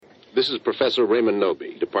This is Professor Raymond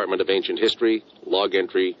Noby, Department of Ancient History, log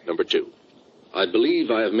entry number 2. I believe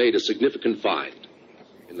I have made a significant find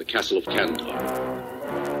in the Castle of Cantor.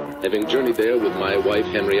 Having journeyed there with my wife,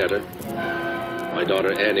 Henrietta, my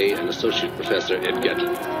daughter, Annie, and Associate Professor Ed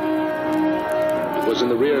Getley. It was in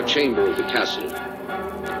the rear chamber of the castle.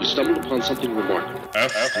 We stumbled upon something remarkable.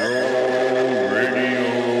 Astro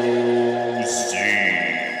Radio Z.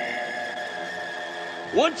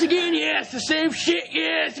 Once again, you ask the same shit you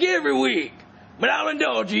ask every week. But I'll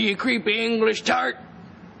indulge you, you creepy English tart.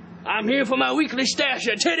 I'm here for my weekly stash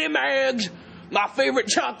of Teddy Mags, my favorite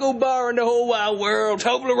choco bar in the whole wide world,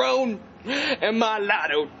 Toblerone, and my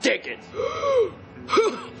lotto tickets.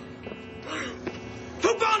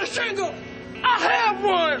 Football on a shingle! I have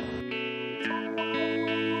one!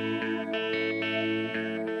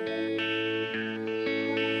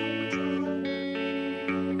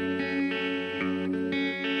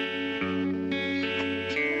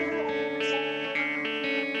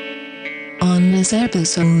 On this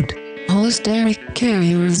episode, host Derek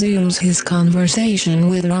Carey resumes his conversation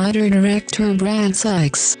with writer-director Brad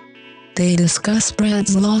Sykes. They discuss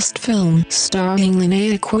Brad's lost film starring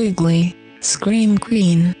Linnea Quigley, Scream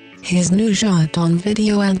Queen, his new shot on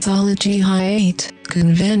video anthology High 8,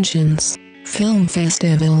 conventions, film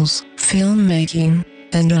festivals, filmmaking,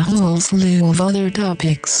 and a whole slew of other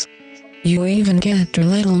topics. You even get a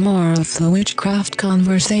little more of the witchcraft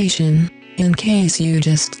conversation, in case you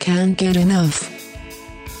just can't get enough.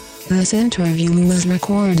 This interview was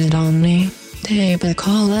recorded on the Tape a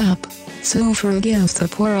Call app, so forgive the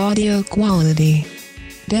poor audio quality.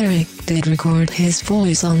 Derek did record his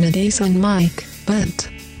voice on a decent mic, but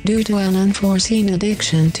due to an unforeseen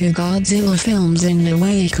addiction to Godzilla films in the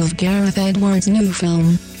wake of Gareth Edwards' new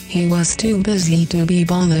film, he was too busy to be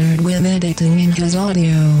bothered with editing in his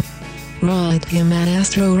audio. Write him at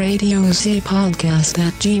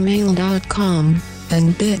astroradiozpodcast@gmail.com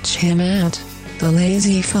and bitch him at the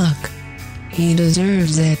lazy fuck. He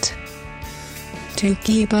deserves it. To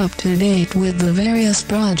keep up to date with the various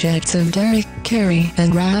projects of Derek Carey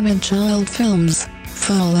and Rabbit Child Films,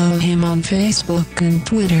 follow him on Facebook and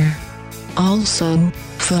Twitter. Also,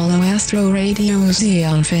 follow Astro Radio Z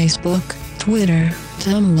on Facebook, Twitter,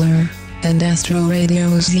 Tumblr, and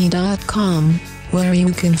astroradioz.com, where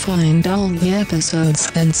you can find all the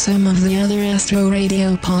episodes and some of the other Astro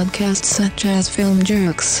Radio podcasts such as Film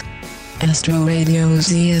Jerks. Astro Radio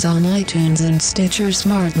Z is on iTunes and Stitcher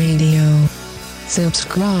Smart Radio.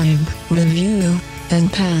 Subscribe, review,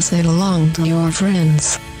 and pass it along to your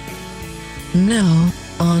friends. Now,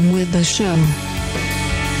 on with the show.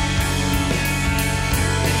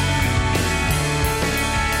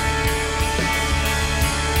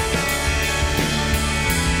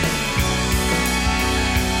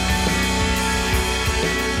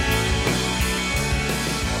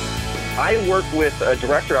 I work with a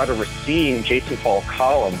director out of Racine, Jason Paul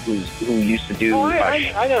Collum, who used to do.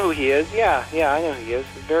 I know who he is. Yeah, I know who he is.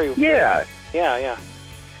 Very. Yeah. Yeah.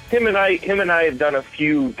 Him and I have done a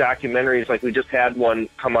few documentaries. Like we just had one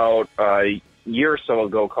come out a year or so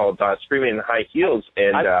ago called "Screaming in High Heels."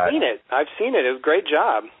 And I've seen it. It was a great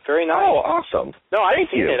job. Very nice. Oh, awesome. No, I've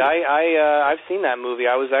Thank seen you. it. I've seen that movie.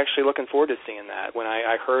 I was actually looking forward to seeing that when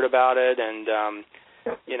I heard about it, and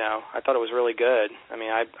I thought it was really good. I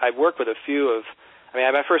mean, I've worked with a few of. I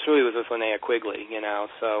mean, my first movie was with Linnea Quigley.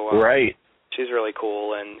 So right. She's really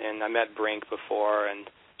cool, and I met Brink before, and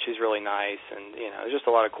she's really nice, and there's just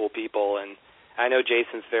a lot of cool people, and I know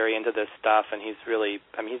Jason's very into this stuff, and he's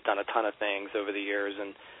done a ton of things over the years,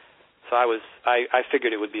 and so I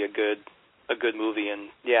figured it would be a good movie, and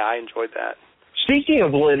yeah, I enjoyed that. Speaking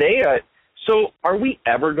of Linnea, so are we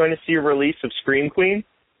ever going to see a release of Scream Queen?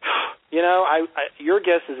 Your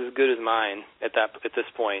guess is as good as mine at this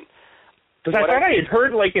point. Because I thought I had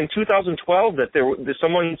heard, like, in 2012 that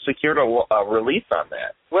someone secured a release on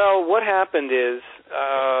that. Well, what happened is,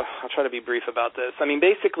 I'll try to be brief about this. I mean,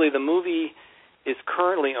 basically, the movie is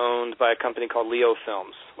currently owned by a company called Leo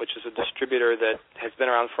Films, which is a distributor that has been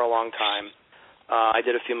around for a long time. I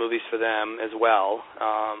did a few movies for them as well.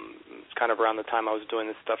 It's kind of around the time I was doing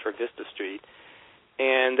this stuff for Vista Street.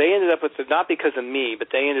 And they ended up with, not because of me, but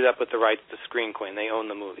they ended up with the rights to Scream Queen. They own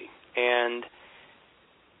the movie. And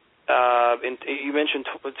you mentioned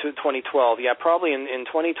 2012. Yeah, probably in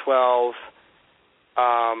 2012,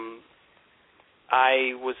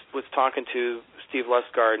 I was talking to Steve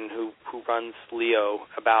Lustgarten, who runs Leo,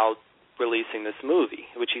 about releasing this movie,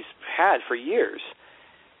 which he's had for years.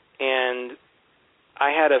 And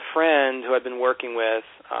I had a friend who I'd been working with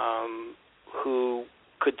who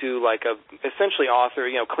could do essentially author,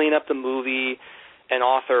 clean up the movie and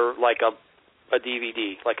author like a a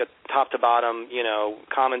DVD, like a top-to-bottom,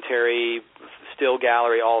 commentary, still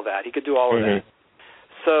gallery, all that. He could do all of that.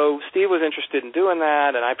 So Steve was interested in doing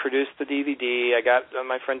that, and I produced the DVD. I got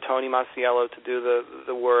my friend Tony Masiello to do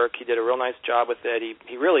the work. He did a real nice job with it.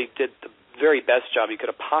 He really did the very best job he could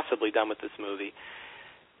have possibly done with this movie.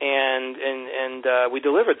 And we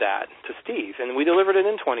delivered that to Steve, and we delivered it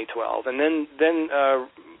in 2012. And then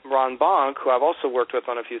Ron Bonk, who I've also worked with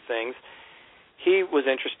on a few things, he was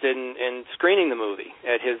interested in screening the movie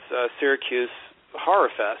at his Syracuse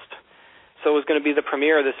Horror Fest. So it was going to be the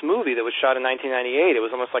premiere of this movie that was shot in 1998. It was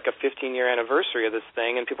almost like a 15-year anniversary of this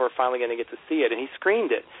thing, and people were finally going to get to see it. And he screened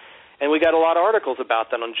it. And we got a lot of articles about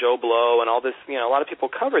that on Joe Blow and all this. A lot of people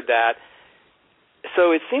covered that.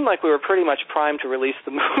 So it seemed like we were pretty much primed to release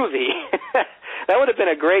the movie. That would have been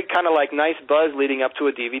a great kind of like nice buzz leading up to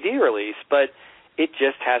a DVD release, but it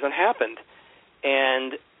just hasn't happened.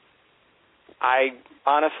 And I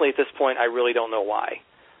honestly, at this point, I really don't know why.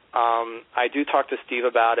 I do talk to Steve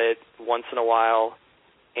about it once in a while,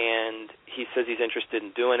 and he says he's interested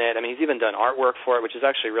in doing it. I mean, he's even done artwork for it, which is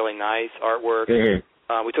actually really nice artwork.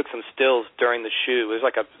 We took some stills during the shoot. It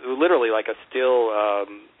was literally like a still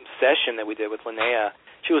session that we did with Linnea.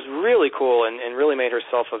 She was really cool and really made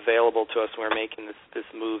herself available to us when we were making this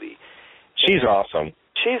movie. She's awesome.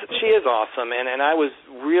 She is awesome, and I was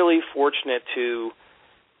really fortunate to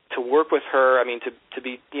work with her. I mean, to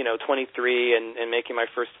be 23 and making my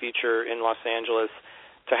first feature in Los Angeles,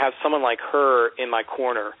 to have someone like her in my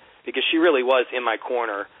corner, because she really was in my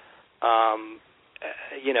corner. I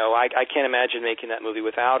can't imagine making that movie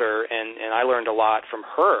without her, and I learned a lot from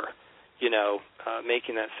her,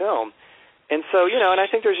 making that film. And so, and I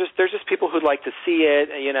think there's just people who'd like to see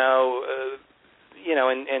it, and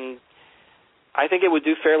I think it would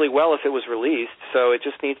do fairly well if it was released. So it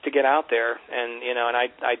just needs to get out there, and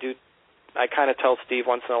I kind of tell Steve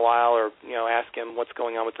once in a while, or ask him what's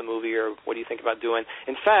going on with the movie, or what do you think about doing.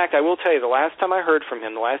 In fact, I will tell you, the last time I heard from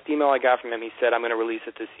him, the last email I got from him, he said, "I'm going to release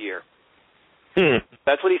it this year."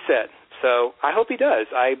 That's what he said. So I hope he does.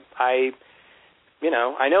 I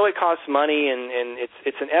know it costs money, and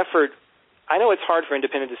it's an effort. I know it's hard for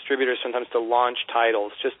independent distributors sometimes to launch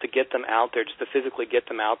titles, just to get them out there, just to physically get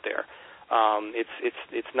them out there.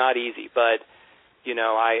 It's not easy, but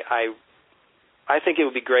I think it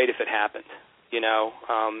would be great if it happened.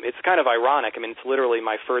 It's kind of ironic. I mean, it's literally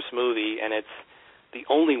my first movie, and it's the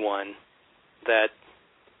only one that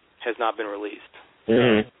has not been released,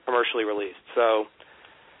 commercially released. So,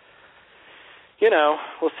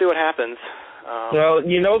 we'll see what happens. Well,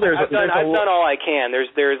 I've done all I can.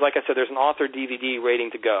 There's like I said, there's an author DVD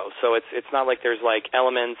waiting to go. So it's not like there's like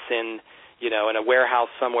elements in a warehouse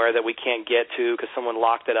somewhere that we can't get to because someone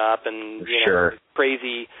locked it up, and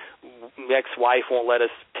crazy ex-wife won't let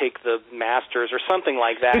us take the masters or something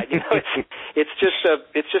like that. It's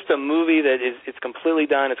just a movie that it's completely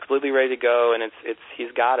done. It's completely ready to go, and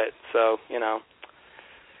he's got it. So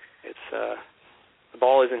it's the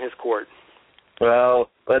ball is in his court. Well,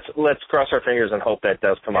 let's cross our fingers and hope that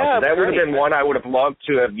does come out. That would have been one I would have loved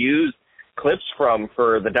to have used clips from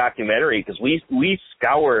for the documentary, because we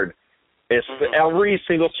scoured every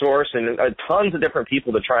single source and tons of different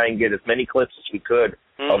people to try and get as many clips as we could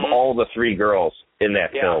of all the three girls in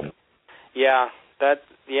that film. Yeah, that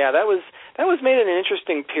was made in an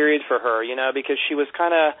interesting period for her, because she was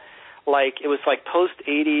kind of like, it was like post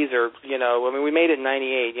 80s, or we made it in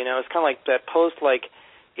 98. It's kind of like that post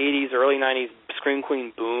 80s, early 90s Scream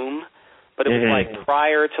Queen boom, but it was like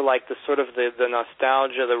prior to like the sort of the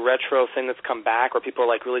nostalgia, the retro thing that's come back, where people are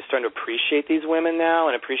like really starting to appreciate these women now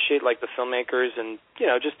and appreciate like the filmmakers and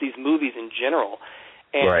just these movies in general.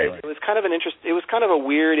 And it was kind of it was kind of a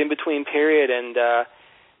weird in between period, and I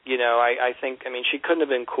think, she couldn't have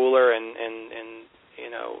been cooler and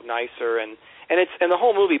nicer, and the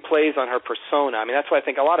whole movie plays on her persona. I mean, that's why I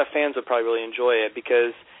think a lot of fans would probably really enjoy it,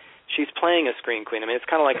 because she's playing a Scream Queen. I mean, it's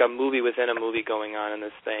kind of like a movie within a movie going on in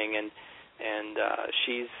this thing, and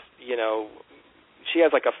she's, she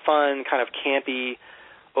has like a fun, kind of campy,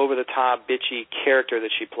 over-the-top, bitchy character that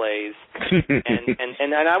she plays.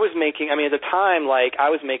 and I was making, at the time, I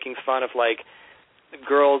was making fun of,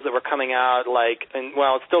 girls that were coming out,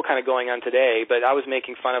 it's still kind of going on today, but I was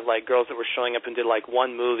making fun of, girls that were showing up and did,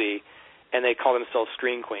 one movie, and they call themselves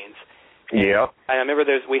Scream Queens. Yeah. And I remember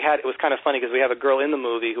it was kind of funny, because we have a girl in the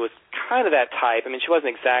movie who was kind of that type. I mean, she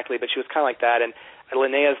wasn't exactly, but she was kind of like that. And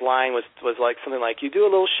Linnea's line was like something like, you do a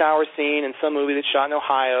little shower scene in some movie that's shot in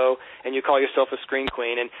Ohio, and you call yourself a Scream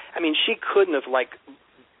Queen. And, she couldn't have,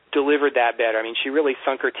 delivered that better. I mean, she really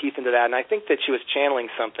sunk her teeth into that, and I think that she was channeling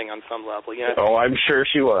something on some level. You know? Oh, I'm sure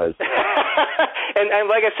she was. and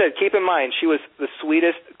like I said, keep in mind, she was the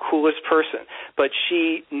sweetest, coolest person, but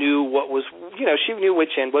she knew what was, you know, she knew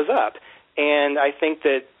which end was up. And I think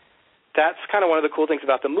that that's kind of one of the cool things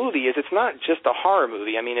about the movie is it's not just a horror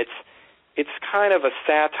movie. I mean, it's kind of a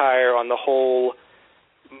satire on the whole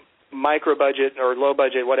micro-budget or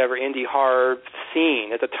low-budget, whatever, indie horror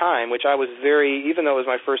scene at the time, which I was even though it was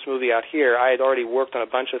my first movie out here, I had already worked on a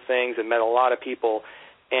bunch of things and met a lot of people,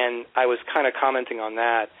 and I was kind of commenting on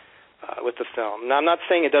that with the film. Now, I'm not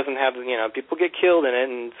saying it doesn't have, you know, people get killed in it,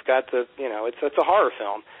 and it's got the, you know, it's a horror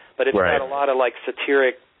film, but it's got a lot of, like,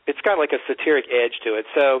 it's got, like, a satiric edge to it.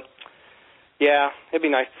 So, yeah, it'd be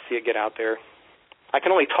nice to see it get out there. I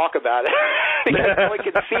can only talk about it because I only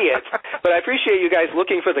can see it. But I appreciate you guys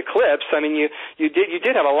looking for the clips. I mean, you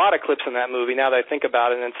did have a lot of clips in that movie now that I think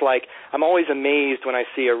about it. And it's like I'm always amazed when I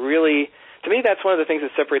see to me, that's one of the things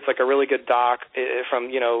that separates like a really good doc from,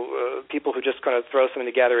 you know, people who just kind of throw something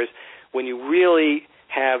together is when you really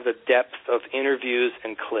have the depth of interviews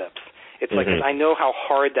and clips. It's like I know how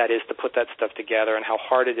hard that is to put that stuff together and how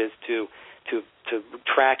hard it is to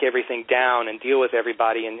track everything down and deal with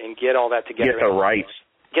everybody and get all that together.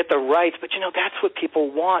 Get the rights, but, you know, that's what people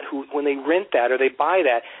want when they rent that or they buy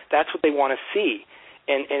that. That's what they want to see.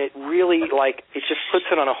 And it really, like, it just puts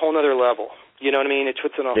it on a whole other level. You know what I mean? It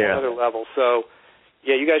puts it on a whole other level. So,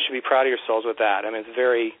 yeah, you guys should be proud of yourselves with that. I mean, it's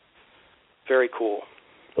very, very cool.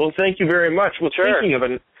 Well, thank you very much. Well, speaking of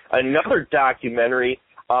another documentary,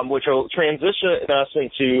 which will transition us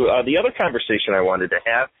into the other conversation I wanted to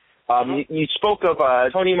have, you spoke of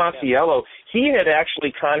Tony Masiello. He had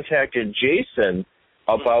actually contacted Jason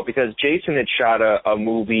because Jason had shot a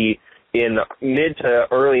movie in mid to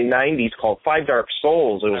early 90s called Five Dark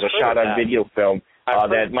Souls. It was a shot-on-video film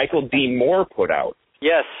that Michael D. Moore put out.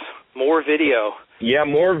 Yes, Moore Video. Yeah,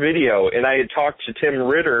 Moore Video. And I had talked to Tim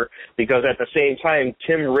Ritter because at the same time,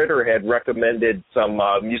 Tim Ritter had recommended some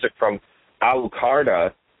music from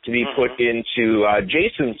Alucarda to be put into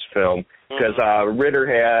Jason's film because Ritter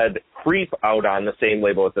had Creep out on the same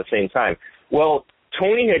label at the same time. Well,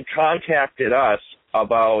 Tony had contacted us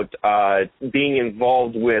about being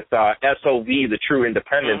involved with SOV, The True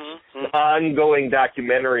Independence, an ongoing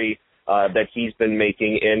documentary that he's been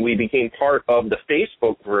making, and we became part of the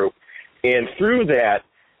Facebook group. And through that,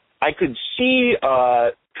 I could see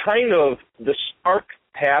kind of the spark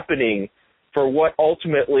happening for what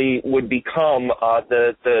ultimately would become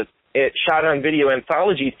the shot-on-video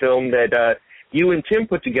anthology film that you and Tim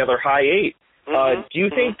put together, High 8. Do you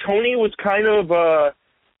think Tony was kind of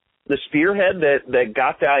the spearhead that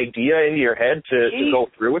got the idea into your head to go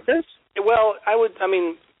through with this? Well,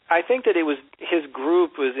 I think that his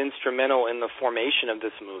group was instrumental in the formation of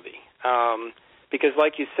this movie. Because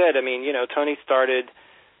like you said, I mean, you know, Tony started,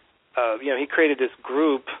 he created this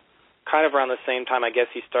group kind of around the same time, I guess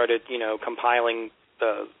he started, you know, compiling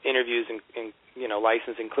interviews and you know,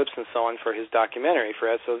 licensing clips and so on for his documentary for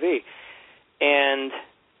SOV. And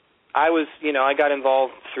I got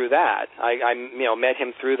involved through that. I met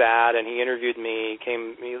him through that, and he interviewed me.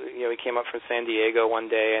 He came up from San Diego one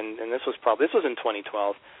day, and this was in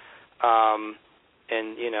 2012. And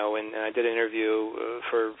I did an interview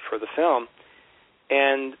for the film.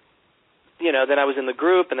 And, you know, then I was in the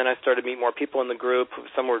group, and then I started to meet more people in the group.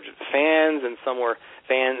 Some were fans, and some were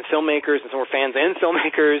filmmakers, and some were fans and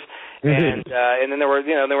filmmakers. And then there were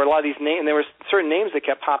a lot of these names, and there were certain names that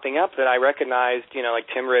kept popping up that I recognized, you know, like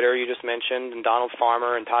Tim Ritter, you just mentioned, and Donald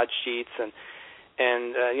Farmer, and Todd Sheets, and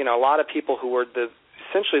a lot of people who were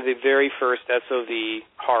essentially the very first SOV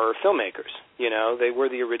horror filmmakers. You know, they were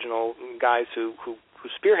the original guys who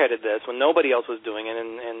spearheaded this when nobody else was doing it,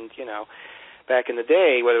 and you know, back in the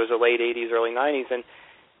day, whether it was the late 80s, early 90s,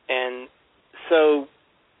 and so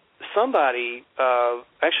somebody,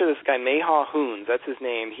 actually this guy Meha Hoons, that's his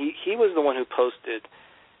name, he was the one who posted,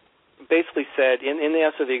 basically said, in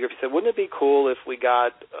the SOV group, he said, wouldn't it be cool if we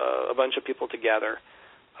got a bunch of people together,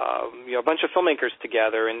 a bunch of filmmakers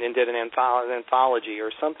together and did an anthology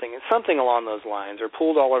or something along those lines, or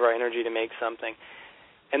pooled all of our energy to make something.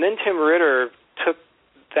 And then Tim Ritter took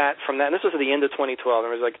that from that, and this was at the end of 2012, it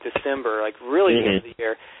was like December, like really the end of the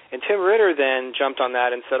year, and Tim Ritter then jumped on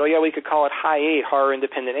that and said, oh yeah, we could call it High 8, Horror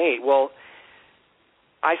Independent 8. Well,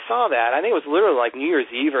 I saw that, I think it was literally like New Year's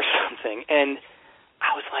Eve or something, and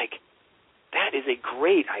I was like, that is a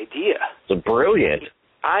great idea. It's brilliant.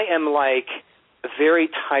 I am like very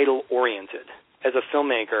title-oriented as a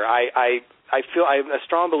filmmaker. I feel I'm a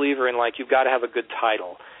strong believer in, like, you've got to have a good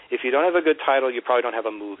title. If you don't have a good title, you probably don't have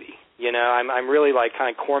a movie. You know, I'm really like kind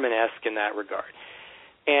of Corman-esque in that regard.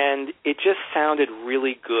 and it just sounded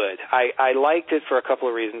really good. I liked it for a couple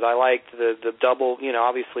of reasons. I liked the double,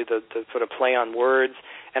 obviously the sort of play on words,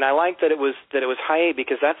 and I liked that it was Hi-8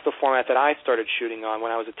 because that's the format that I started shooting on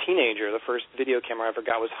when I was a teenager. The first video camera I ever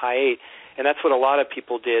got was Hi-8, and that's what a lot of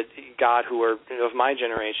people got who were of my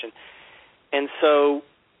generation. And so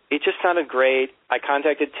it just sounded great. I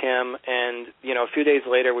contacted Tim, and a few days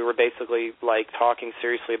later we were basically like talking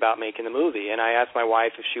seriously about making the movie, and I asked my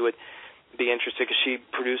wife if she would be interested because she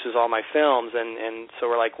produces all my films, and so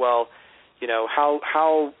we're like, well,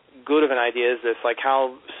 how good of an idea is this? Like,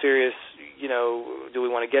 how serious, do we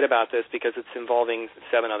want to get about this? Because it's involving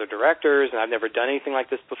 7 other directors, and I've never done anything like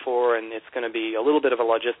this before, and it's going to be a little bit of a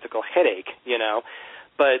logistical headache,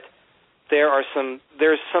 But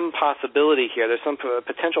there's some possibility here. There's some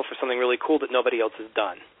potential for something really cool that nobody else has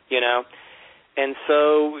done, And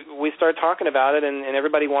so we started talking about it, and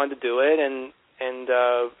everybody wanted to do it, and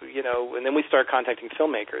then we started contacting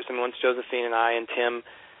filmmakers. And once Josephine and I and Tim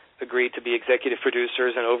agreed to be executive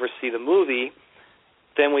producers and oversee the movie,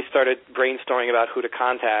 then we started brainstorming about who to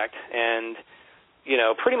contact. And,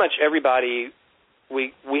 pretty much everybody,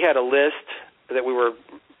 we had a list that we were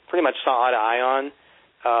pretty much saw eye to eye on,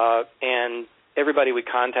 and everybody we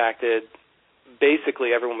contacted,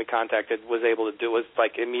 basically everyone we contacted was able to do, was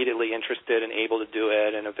like immediately interested and able to do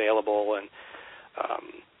it and available. And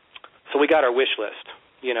so we got our wish list.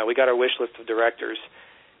 We got our wish list of directors,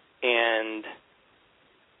 and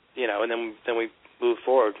and then we moved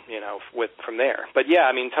forward, from there. But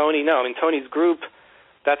yeah, Tony's group,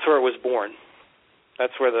 that's where it was born.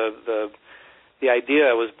 That's where the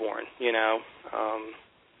idea was born,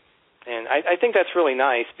 and I think that's really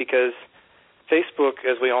nice because Facebook,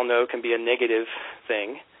 as we all know, can be a negative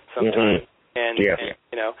thing sometimes, and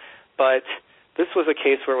but this was a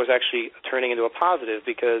case where it was actually turning into a positive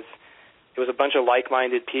because it was a bunch of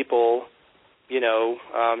like-minded people,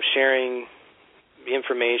 sharing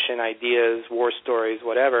information, ideas, war stories,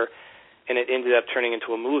 whatever, and it ended up turning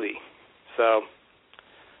into a movie. So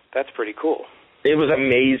that's pretty cool. It was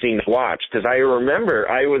amazing to watch because I remember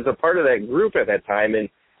I was a part of that group at that time, and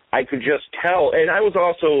I could just tell. And I was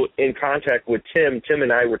also in contact with Tim. Tim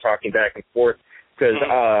and I were talking back and forth because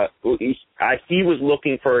he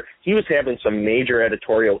was having some major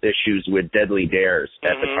editorial issues with Deadly Dares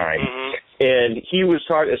at the time. And he was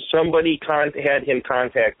talking, somebody had him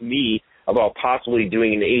contact me about possibly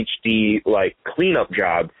doing an HD cleanup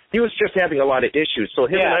job. He was just having a lot of issues. So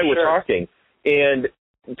him and I were talking, and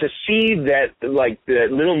to see that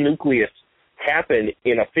that little nucleus happen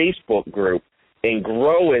in a Facebook group and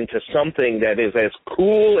grow into something that is as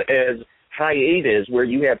cool as Hi-8 is, where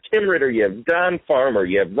you have Tim Ritter, you have Don Farmer,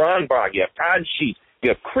 you have Ron Bach, you have Todd Sheets, you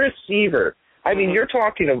have Chris Seaver. I mean, you're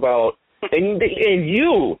talking about, and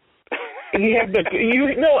you have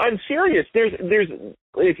no, I'm serious.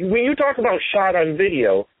 When you talk about shot on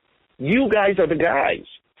video, you guys are the guys.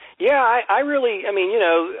 Yeah, I really,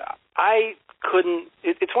 I couldn't.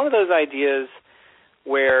 It's one of those ideas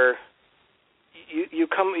where you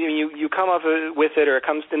come up with it, or it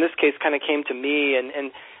comes, in this case, kind of came to me,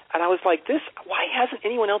 and I was like, why hasn't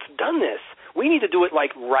anyone else done this? We need to do it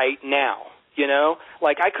right now,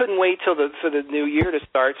 I couldn't wait for the new year to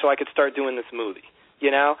start so I could start doing this movie,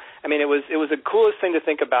 It was the coolest thing to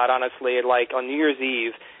think about, honestly, on New Year's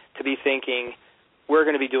Eve, to be thinking, we're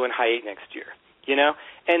going to be doing Hi-8 next year,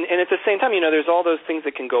 And at the same time, there's all those things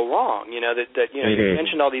that can go wrong, you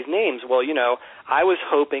mentioned all these names. Well, I was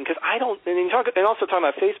hoping, because I don't, and also talking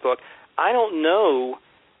about Facebook, I don't know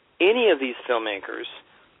any of these filmmakers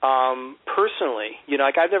personally.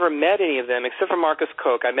 I've never met any of them except for Marcus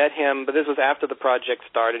Koch. I met him, but this was after the project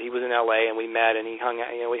started. He was in L.A. and we met, and we hung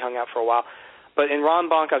out for a while. But in Ron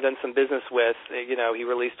Bonk, I've done some business with. He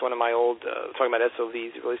released one of my old, talking about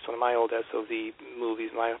SOVs, he released one of my old SOV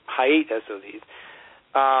movies, my Hi-8 SOVs.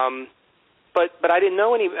 But I didn't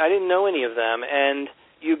know any of them, and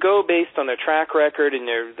you go based on their track record and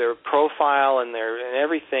their profile and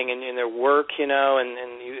everything and their work, and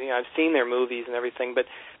I've seen their movies and everything, but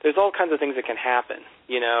there's all kinds of things that can happen.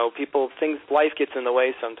 Life gets in the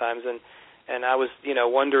way sometimes, and I was,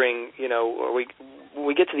 wondering, when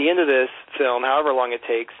we get to the end of this film, however long it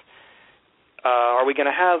takes, are we going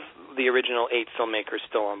to have the original 8 filmmakers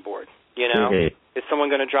still on board? Is someone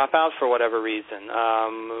going to drop out for whatever reason?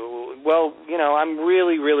 I'm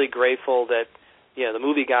really, really grateful that, the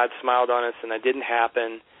movie gods smiled on us and that didn't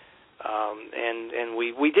happen. And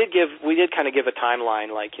we did kind of give a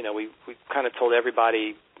timeline, we kind of told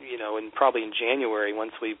everybody, and probably in January,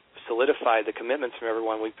 once we solidified the commitments from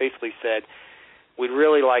everyone, we basically said, we'd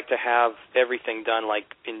really like to have everything done in,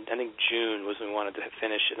 I think June was when we wanted to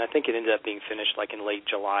finish it. And I think it ended up being finished in late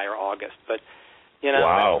July or August. But You know,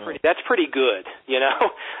 wow, that's pretty good. You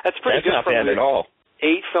know, that's pretty good. That's not bad at all.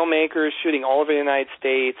 8 filmmakers shooting all over the United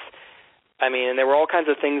States. I mean, and there were all kinds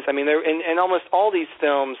of things. I mean, and almost all these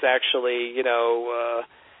films actually, you know,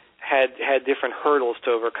 had different hurdles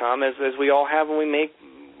to overcome, as we all have when we make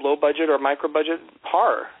low budget or micro budget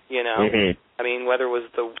horror. You know, I mean, whether it was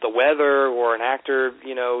the weather or an actor,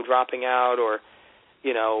 you know, dropping out, or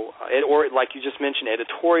you know, or like you just mentioned,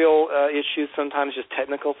 editorial issues. Sometimes just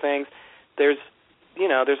technical things. There's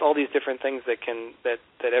all these different things that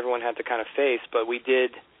everyone had to kind of face, but we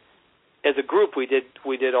did, as a group, we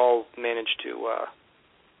did all manage to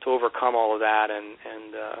overcome all of that and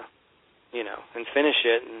you know, and finish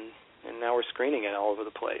it, and now we're screening it all over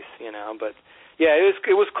the place, you know. But yeah, it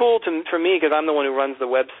was cool for me because I'm the one who runs the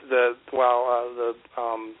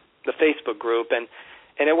Facebook group, and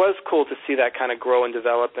it was cool to see that kind of grow and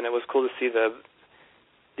develop, and it was cool to see the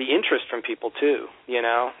interest from people too, you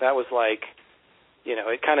know. That was like, you know,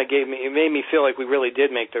 it made me feel like we really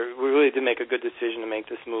did make a good decision to make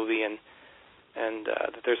this movie, and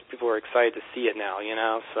that there's people who are excited to see it now, you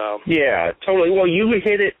know. So yeah, totally. Well, you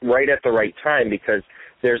hit it right at the right time because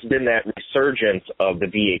there's been that resurgence of the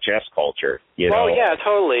VHS culture, you know. Well, yeah,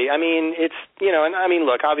 totally. I mean, it's, you know, and I mean,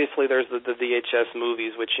 look, obviously there's the VHS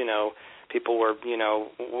movies, which, you know, people were, you know,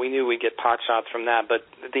 we knew we'd get pot shots from that, but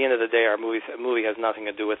at the end of the day, our movie has nothing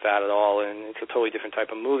to do with that at all, and it's a totally different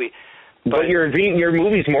type of movie. But your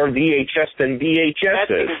movie's more VHS than VHS is.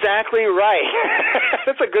 That's exactly right.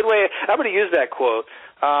 That's a good way. I'm going to use that quote.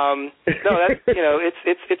 No, that's, you know,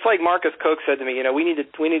 it's like Marcus Koch said to me. You know, we need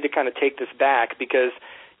to kind of take this back because,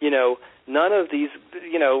 you know, none of these,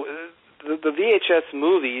 you know, the VHS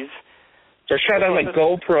movies. They're shot on like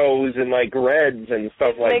GoPros and like Reds and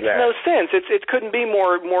stuff like that. It makes no sense. It couldn't be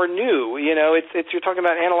more new. You know, it's you're talking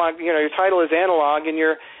about analog. You know, your title is analog, and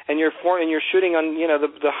you're shooting on, you know,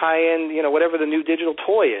 the high end, you know, whatever the new digital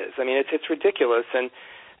toy is. I mean, it's ridiculous, and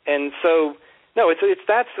so no,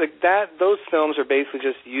 those films are basically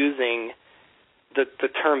just using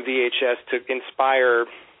the term VHS to inspire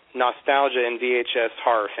nostalgia in VHS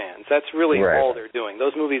horror fans. That's really all they're doing.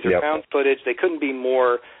 Those movies are found footage. They couldn't be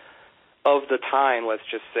more of the time, let's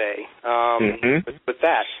just say. With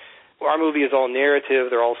that, our movie is all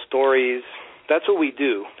narrative. They're all stories. That's what we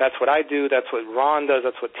do. That's what I do. That's what Ron does.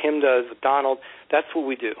 That's what Tim does. Donald. That's what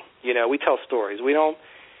we do. You know, we tell stories. We don't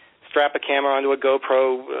strap a camera onto a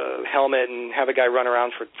GoPro helmet and have a guy run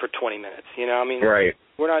around for 20 minutes. You know, I mean,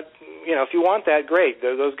 we're not. You know, if you want that, great.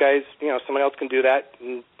 Those guys. You know, someone else can do that,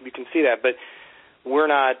 and you can see that. But we're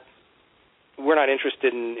not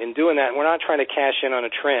interested in doing that, and we're not trying to cash in on a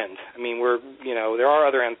trend. I mean, you know, there are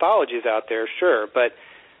other anthologies out there, sure, but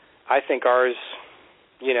I think ours,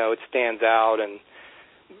 you know, it stands out, and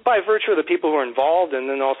by virtue of the people who are involved, and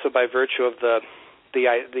then also by virtue of the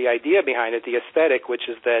idea behind it, the aesthetic, which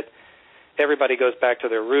is that everybody goes back to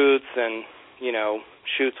their roots and, you know,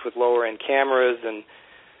 shoots with lower-end cameras and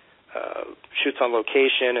shoots on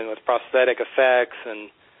location and with prosthetic effects,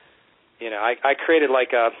 and, you know, I created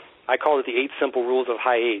like I called it the 8 Simple Rules of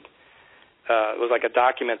High 8. It was like a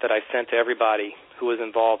document that I sent to everybody who was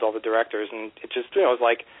involved, all the directors, and it just, you know, it was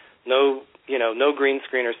like no green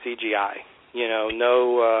screen or CGI, you know,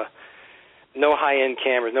 no high-end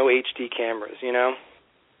cameras, no HD cameras, you know,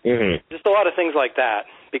 just a lot of things like that,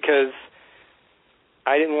 because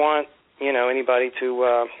I didn't want, you know, anybody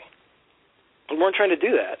to. We weren't trying to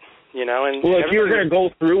do that. You know, and well, if you were going to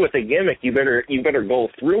go through with a gimmick, you better go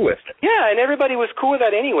through with it. Yeah, and everybody was cool with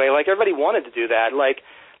that anyway. Like everybody wanted to do that. Like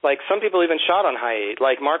some people even shot on High 8.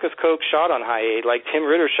 Like Marcus Koch shot on High 8. Like Tim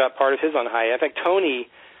Ritter shot part of his on High 8. I think Tony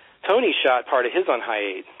shot part of his on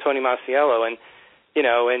High 8. Tony Masiello, and you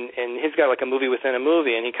know, and he's got like a movie within a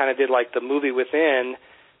movie, and he kind of did like the movie within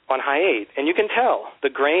on High 8, and you can tell the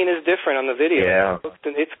grain is different on the video.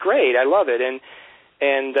 Yeah, it's great. I love it, and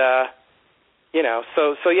you know,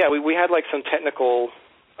 so yeah, we had like some technical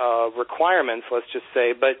requirements, let's just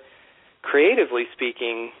say, but creatively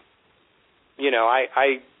speaking, you know,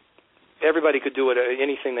 everybody could do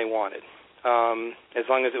anything they wanted, as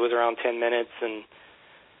long as it was around 10 minutes, and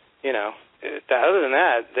you know, other than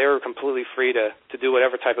that, they were completely free to do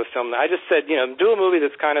whatever type of film. I just said, you know, do a movie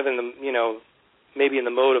that's kind of in the, you know, maybe in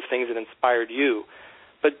the mode of things that inspired you.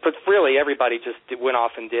 But really, everybody just went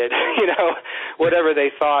off and did, you know, whatever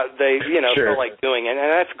they thought they, you know, felt like doing. And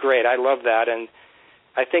that's great. I love that. And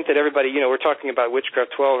I think that everybody, you know, we're talking about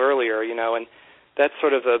Witchcraft 12 earlier, you know, and that's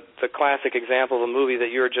sort of the classic example of a movie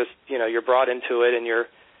that you're just, you know, you're brought into it and you're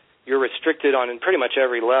restricted on in pretty much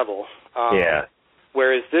every level.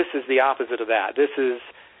 Whereas this is the opposite of that. This is,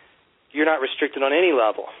 you're not restricted on any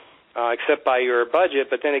level, except by your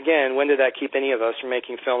budget. But then again, when did that keep any of us from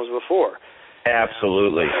making films before?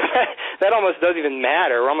 Absolutely. That almost doesn't even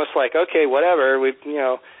matter. We're almost like, okay, whatever.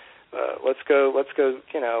 Let's go.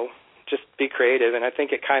 Just be creative. And I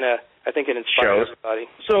think it inspires everybody.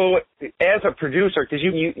 So, as a producer, because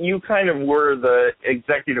you kind of were the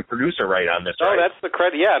executive producer, right, on this? Oh, right? that's the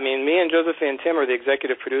credit. Yeah, I mean, me and Josephine and Tim are the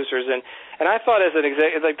executive producers, and I thought as an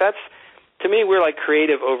executive, like that's. To me, we're like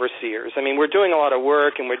creative overseers. I mean, we're doing a lot of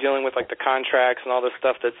work, and we're dealing with like the contracts and all this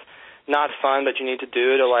stuff that's not fun, but you need to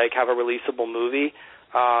do to like have a releasable movie.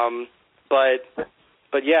 But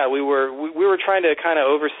yeah, we were trying to kind of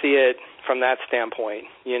oversee it from that standpoint.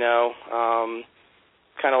 Kind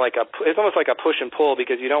of like it's almost like a push and pull,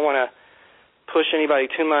 because you don't want to push anybody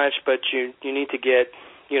too much, but you need to get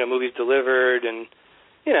movies delivered and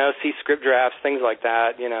see script drafts, things like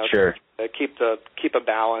that. Sure. Keep a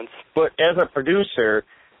balance. But as a producer,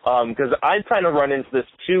 because I kind of run into this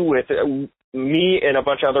too with me and a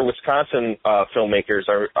bunch of other Wisconsin filmmakers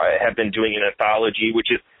have been doing an anthology,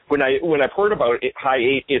 which is when I've heard about it, High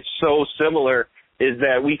 8, it's so similar. Is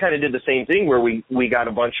that we kind of did the same thing where we got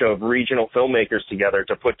a bunch of regional filmmakers together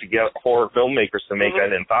to put together horror filmmakers to make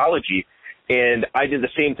an anthology, and I did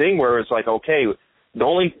the same thing where it's like, okay, the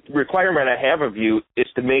only requirement I have of you is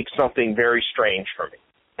to make something very strange for me.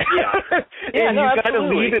 Yeah. And you kind of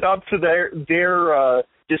leave it up to their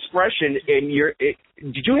discretion. And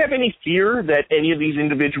did you have any fear that any of these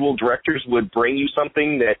individual directors would bring you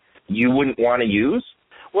something that you wouldn't want to use?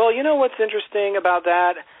 Well, what's interesting about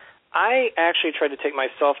that? I actually tried to take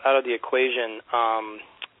myself out of the equation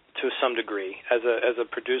to some degree as a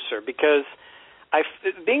producer, because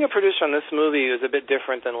being a producer on this movie is a bit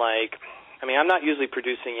different than I'm not usually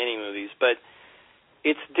producing any movies, but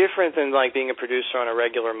it's different than like being a producer on a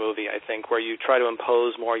regular movie, I think, where you try to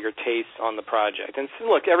impose more your tastes on the project. And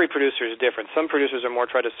look, every producer is different. Some producers are more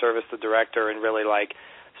try to service the director and really like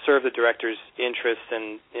serve the director's interests,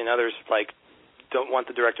 and others like don't want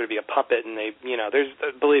the director to be a puppet, and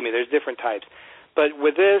believe me, there's different types. But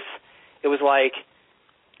with this, it was like,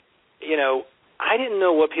 I didn't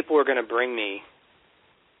know what people were going to bring me,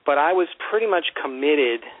 but I was pretty much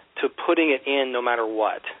committed to putting it in no matter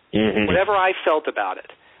what, whatever I felt about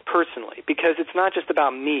it personally, because it's not just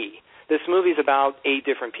about me. This movie's about 8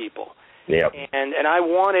 different people. Yep. And I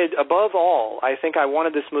wanted, above all, I think I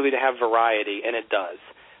wanted this movie to have variety, and it does.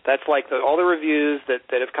 That's like all the reviews that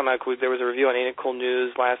have come out. There was a review on Ain't It Cool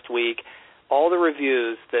News last week. All the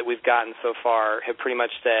reviews that we've gotten so far have pretty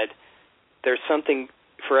much said there's something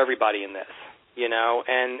for everybody in this,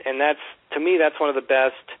 and that's, to me, that's one of the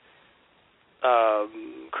best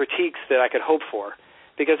critiques that I could hope for,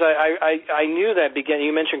 because I knew that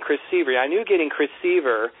you mentioned Chris Seaver. I knew getting Chris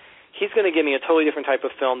Seaver, he's going to give me a totally different type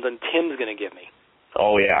of film than Tim's going to give me.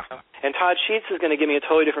 Oh, yeah. And Todd Sheets is going to give me a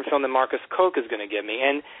totally different film than Marcus Koch is going to give me.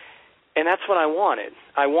 And that's what I wanted.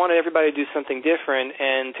 I wanted everybody to do something different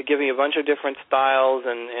and to give me a bunch of different styles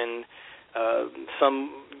and some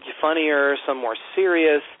funnier, some more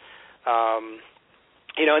serious.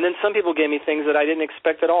 And then some people gave me things that I didn't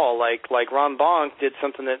expect at all. Like Ron Bonk did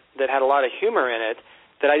something that had a lot of humor in it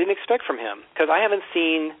that I didn't expect from him, because I haven't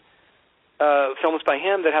seen films by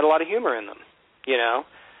him that had a lot of humor in them,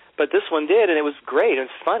 But this one did, and it was great. It was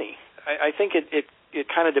funny. I think it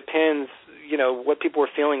kind of depends, what people were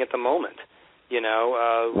feeling at the moment,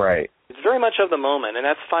 Right. It's very much of the moment, and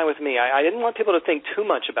that's fine with me. I didn't want people to think too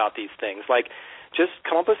much about these things. Like, just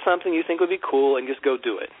come up with something you think would be cool and just go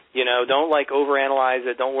do it. Don't like overanalyze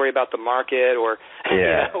it. Don't worry about the market or.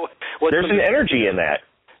 Yeah. There's an energy in that.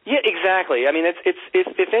 Yeah, exactly. I mean, it's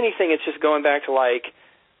if anything, it's just going back to like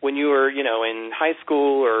when you were, in high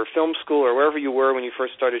school or film school or wherever you were when you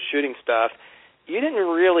first started shooting stuff. You didn't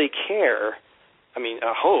really care. I mean,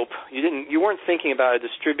 I hope you weren't thinking about a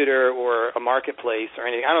distributor or a marketplace or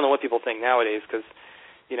anything. I don't know what people think nowadays, because,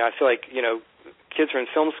 I feel like, kids are in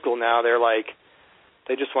film school now. They're like,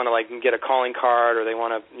 they just want to like get a calling card, or they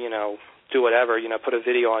want to, do whatever, put a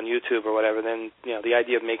video on YouTube or whatever. Then, the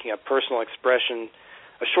idea of making a personal expression,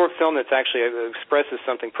 a short film that's actually expresses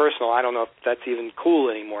something personal, I don't know if that's even cool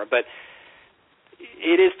anymore, but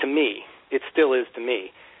it is to me. It still is to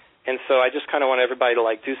me. And so I just kind of want everybody to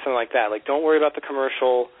like do something like that. Like, don't worry about the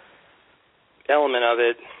commercial element of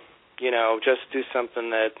it. Just do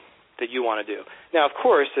something that you want to do. Now, of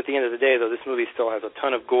course, at the end of the day, though, this movie still has a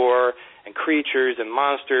ton of gore and creatures and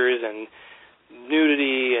monsters and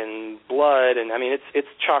nudity and blood, and I mean, it's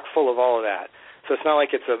chock full of all of that. So it's not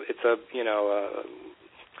like it's a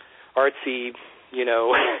artsy,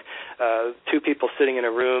 two people sitting in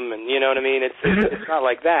a room, and you know what I mean. It's not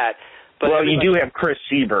like that. But well, you do have Chris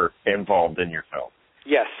Seaver involved in your film.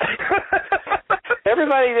 Yes.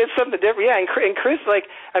 Everybody did something different. Yeah, and Chris, like,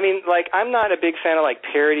 I mean, like, I'm not a big fan of like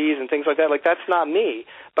parodies and things like that. Like, that's not me.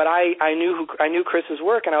 But I knew Chris's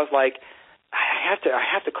work, and I was like, I have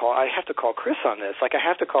to call Chris on this. Like, I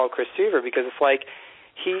have to call Chris Seaver, because it's like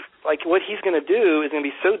what he's going to do is going to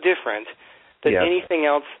be so different than anything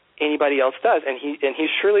else anybody else does, and he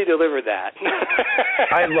surely delivered that.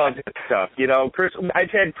 I love his stuff. You know, Chris.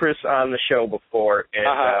 I've had Chris on the show before, and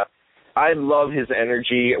I love his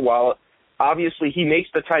energy. While obviously he makes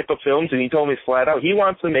the type of films, and he told me flat out, he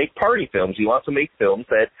wants to make party films. He wants to make films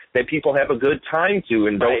that people have a good time to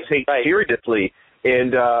and don't take seriously.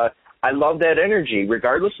 And I love that energy,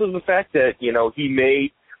 regardless of the fact that, you know, he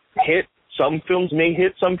may hit, some films may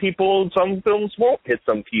hit some people, some films won't hit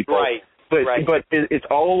some people. Right. But it's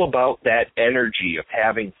all about that energy of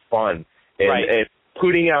having fun and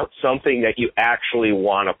putting out something that you actually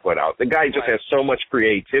want to put out. The guy just has so much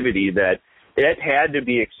creativity that it had to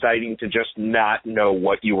be exciting to just not know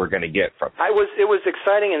what you were going to get from it. It was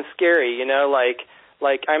exciting and scary, you know,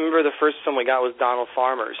 like I remember the first film we got was Donald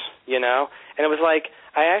Farmers, you know, and it was like,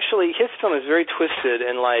 his film is very twisted,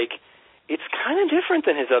 and like, it's kind of different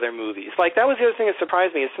than his other movies. Like, that was the other thing that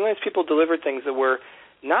surprised me, is sometimes people delivered things that were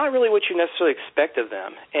not really what you necessarily expect of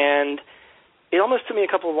them. And it almost took me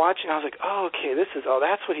a couple of watching, I was like, oh, okay, that's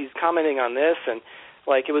what he's commenting on this. And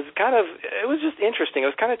like, it was just interesting.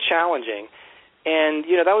 It was kind of challenging. And,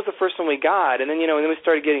 you know, that was the first one we got. And then, you know, and then we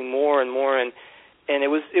started getting more and more, and it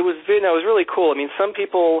was really cool. I mean, some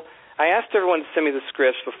people, I asked everyone to send me the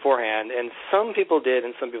scripts beforehand, and some people did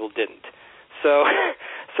and some people didn't. So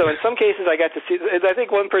in some cases I got to see, I think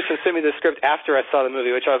one person sent me the script after I saw the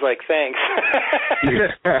movie, which I was like, thanks.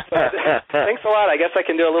 Thanks a lot. I guess I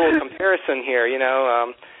can do a little comparison here, you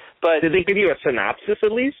know. But did they give you a synopsis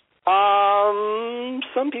at least?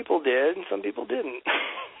 Some people did and some people didn't.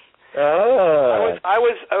 Oh. I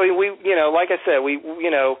mean, we, you know, like I said, we, you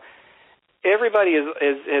know, everybody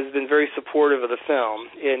has been very supportive of the film,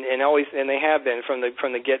 and they have been from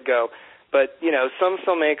the get-go. But, you know, some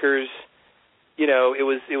filmmakers, you know, it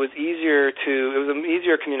was an easier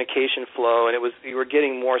communication flow, and you were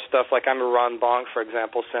getting more stuff. Like, I remember Ron Bonk, for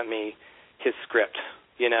example, sent me his script,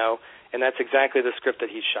 you know, and that's exactly the script that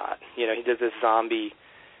he shot. You know, he did this zombie.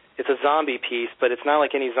 It's a zombie piece, but it's not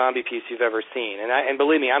like any zombie piece you've ever seen. And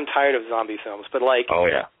believe me, I'm tired of zombie films, but like,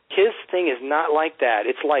 his thing is not like that.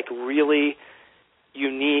 It's like really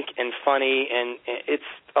unique and funny, and it's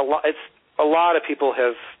a lot of people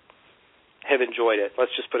have enjoyed it.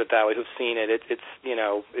 Let's just put it that way. Who've seen it? It's you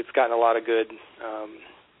know, it's gotten a lot of good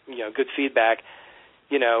good feedback.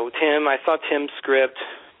 You know, I saw Tim's script.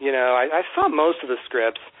 You know, I saw most of the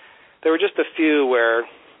scripts. There were just a few where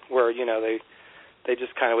you know, they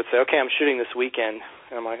just kind of would say, okay, I'm shooting this weekend,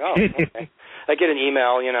 and I'm like, oh, okay. I get an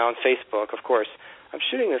email, you know, on Facebook, of course. I'm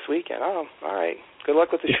shooting this weekend. Oh, all right. Good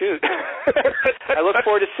luck with the shoot. I look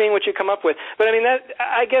forward to seeing what you come up with. But I mean,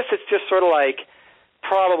 I guess it's just sort of like,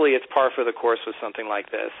 probably it's par for the course with something like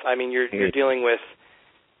this. I mean, you're dealing with,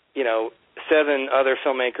 you know, 7 other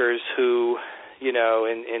filmmakers who, you know,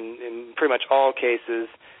 in pretty much all cases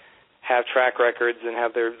have track records and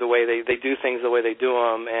have the way they do things the way they do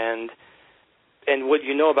them, and what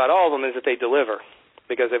you know about all of them is that they deliver,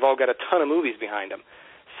 because they've all got a ton of movies behind them.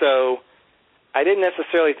 So I didn't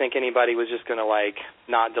necessarily think anybody was just going to like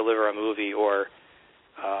not deliver a movie, or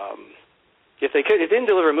if they didn't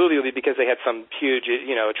deliver a movie, it would be because they had some huge,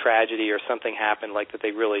 you know, tragedy or something happened, like that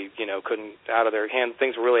they really, you know, couldn't out of their hands.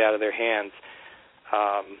 Things were really out of their hands.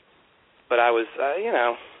 But I was, you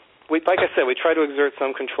know, like I said, we tried to exert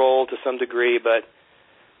some control to some degree, but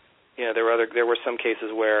you know, there were some cases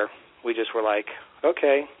where we just were like,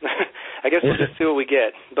 okay, I guess we'll just see what we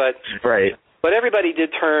get. But everybody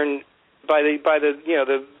did turn by the you know,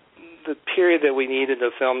 the period that we needed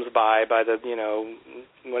the films by the, you know,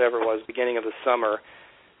 whatever it was, beginning of the summer,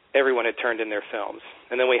 everyone had turned in their films.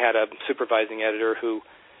 And then we had a supervising editor who,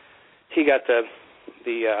 he got the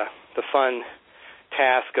fun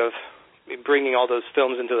task of bringing all those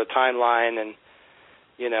films into the timeline, and,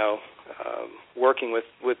 you know, working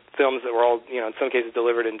with films that were all, you know, in some cases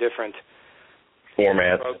delivered in different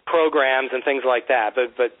formats, programs and things like that.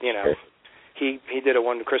 But you know, he did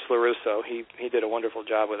Chris LaRusso, he did a wonderful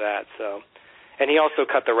job with that. So, and he also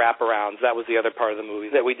cut the wraparounds. That was the other part of the movie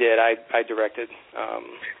that we did. I directed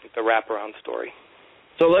the wraparound story.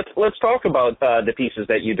 So let's talk about the pieces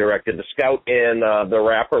that you directed, the Scout and the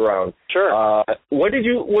wraparound. Sure. What did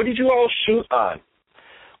you all shoot on?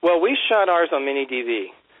 Well, we shot ours on mini DV,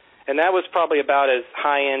 and that was probably about as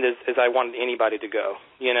high end as I wanted anybody to go.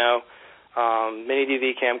 You know, mini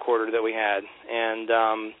DV camcorder that we had,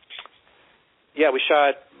 and yeah, we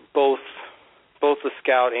shot both both the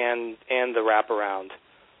Scout and the wraparound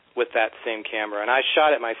with that same camera. And I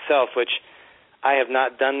shot it myself, which I have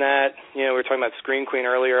not done that. You know, we were talking about Scream Queen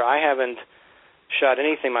earlier. I haven't shot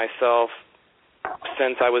anything myself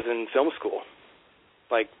since I was in film school.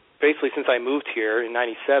 Like, basically since I moved here in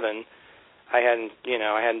 '97, I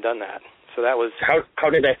hadn't done that. So that was... How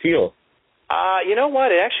did that feel? You know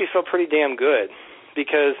what? It actually felt pretty damn good.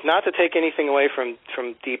 Because, not to take anything away from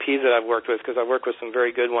DPs that I've worked with, because I've worked with some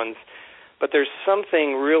very good ones, but there's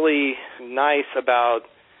something really nice about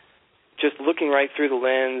just looking right through the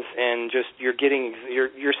lens and just you're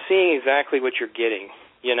seeing exactly what you're getting,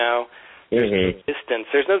 you know? Mm-hmm.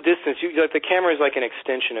 There's no distance. Like, the camera is like an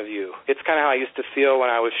extension of you. It's kind of how I used to feel when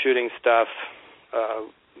I was shooting stuff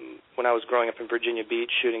when I was growing up in Virginia Beach,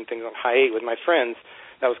 shooting things on High 8 with my friends.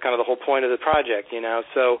 That was kind of the whole point of the project, you know?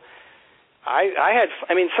 So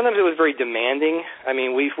sometimes it was very demanding. I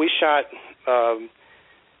mean, we shot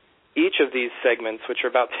each of these segments, which are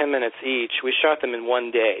about 10 minutes each, we shot them in one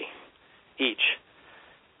day each.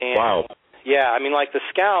 And, wow. Yeah, I mean, like the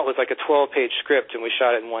Scout was like a 12-page script, and we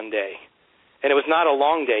shot it in one day. And it was not a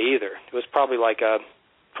long day either. It was probably like a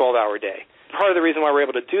 12-hour day. Part of the reason why we're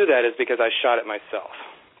able to do that is because I shot it myself.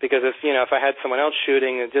 Because if I had someone else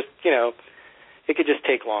shooting, it could just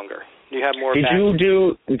take longer. You have more. Did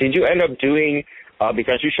you end up doing,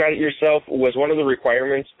 because you shot it yourself, was one of the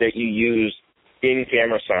requirements that you used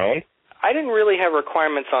in-camera sound? I didn't really have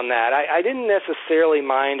requirements on that. I didn't necessarily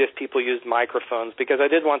mind if people used microphones because I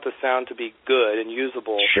did want the sound to be good and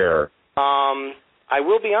usable. Sure. I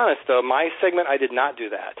will be honest, though, my segment, I did not do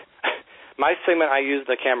that. My segment, I used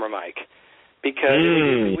the camera mic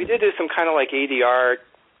because we did do some kind of like ADR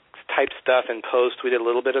type stuff in post. We did a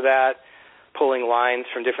little bit of that, pulling lines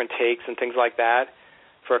from different takes and things like that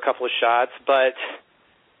for a couple of shots. But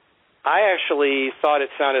I actually thought it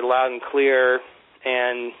sounded loud and clear,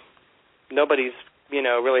 and nobody's,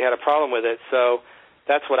 really had a problem with it. So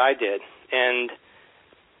that's what I did. And,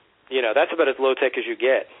 that's about as low-tech as you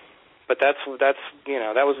get. But that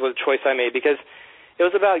was the choice I made because it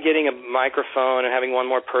was about getting a microphone and having one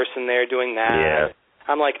more person there doing that. Yeah.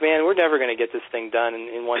 I'm like, man, we're never going to get this thing done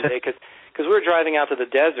in one day because we were driving out to the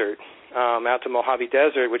desert, out to Mojave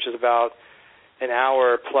Desert, which is about an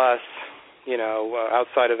hour plus,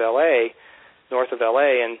 outside of L.A., north of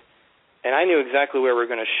L.A., and I knew exactly where we were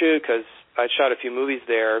going to shoot because I'd shot a few movies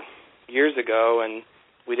there years ago, and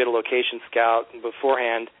we did a location scout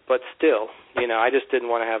beforehand, but still, I just didn't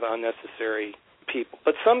want to have unnecessary people.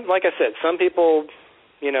 But like I said, some people,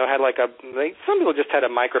 had some people just had a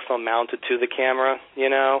microphone mounted to the camera,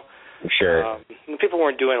 Sure. People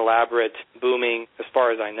weren't doing elaborate booming, as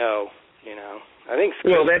far as I know, I think.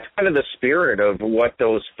 Well, that's kind of the spirit of what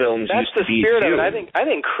those films used to be. That's the spirit of it. I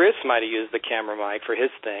think Chris might have used the camera mic for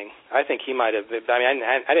his thing. I think he might have. I mean,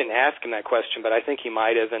 I didn't ask him that question, but I think he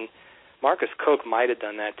might have, and Marcus Koch might have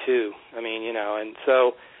done that too. I mean, and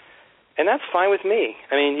so, and that's fine with me.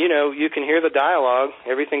 I mean, you can hear the dialogue.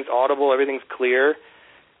 Everything's audible. Everything's clear.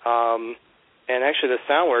 And actually, the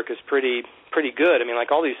sound work is pretty good. I mean,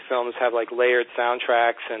 like all these films have like layered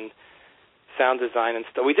soundtracks and sound design and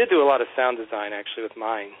stuff. We did do a lot of sound design actually with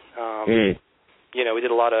mine. We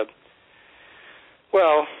did a lot of.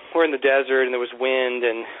 Well, we're in the desert and there was wind,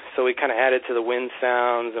 and so we kind of added to the wind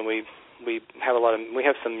sounds, and we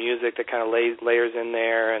have some music that kind of layers in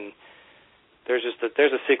there, and there's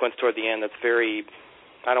a sequence toward the end that's very.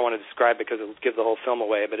 I don't want to describe it because it'll give the whole film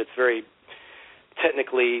away, but it's very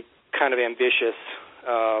technically kind of ambitious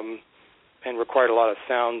and required a lot of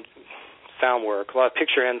sound work, a lot of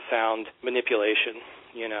picture and sound manipulation,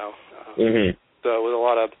 So it was a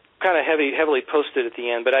lot of kind of heavily posted at the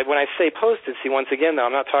end. But when I say posted, see, once again, though,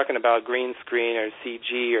 I'm not talking about green screen or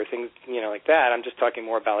CG or things, like that. I'm just talking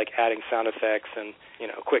more about like adding sound effects and,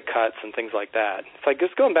 quick cuts and things like that. It's like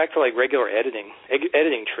just going back to like regular editing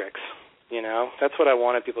tricks, That's what I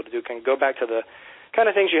wanted people to do. Kind of go back to the kind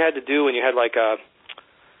of things you had to do when you had like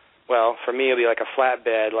for me, it'd be like a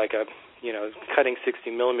flatbed, like a, cutting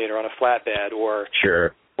 60 millimeter on a flatbed, or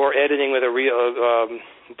sure, or editing with a real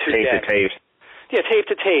tape to tape. Yeah, tape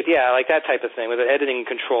to tape. Yeah, like that type of thing with an editing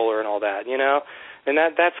controller and all that. And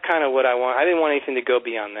that's kind of what I want. I didn't want anything to go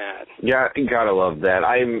beyond that. Yeah, you gotta love that.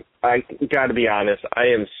 I gotta be honest. I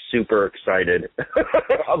am super excited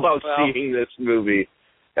about seeing this movie.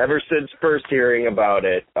 Ever since first hearing about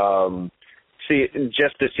it,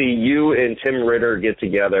 just to see you and Tim Ritter get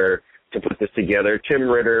together to put this together. Tim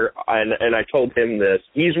Ritter, and I told him this,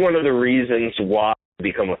 he's one of the reasons why I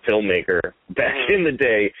become a filmmaker back in the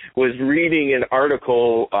day, was reading an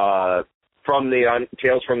article from the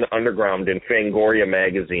Tales from the Underground in Fangoria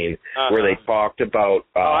magazine, where they talked about...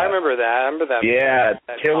 I remember that. Yeah,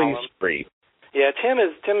 Killing Spree. Yeah, Tim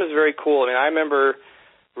is very cool. I mean, I remember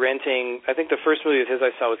renting. I think the first movie of his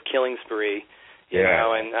I saw was Killing Spree. You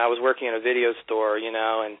know, and I was working in a video store. You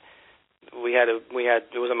know, and we had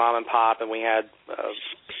it was a mom and pop, and we had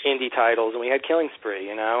indie titles, and we had Killing Spree.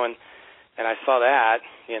 You know, and I saw that.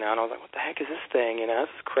 You know, and I was like, what the heck is this thing? You know,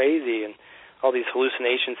 this is crazy, and all these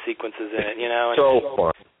hallucination sequences in it. You know, and so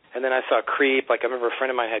fun. And then I saw Creep. Like, I remember a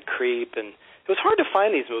friend of mine had Creep, and it was hard to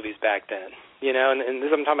find these movies back then, you know, and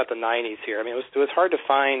this, I'm talking about the 90s here. I mean, it was hard to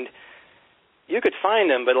find. You could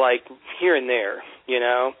find them, but, like, here and there, you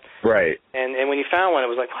know. Right. And when you found one,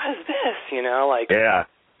 it was like, what is this, you know? Like, yeah.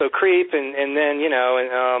 So Creep, and then, you know,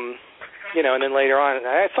 and then later on,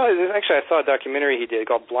 I saw a documentary he did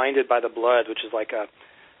called Blinded by the Blood, which is like I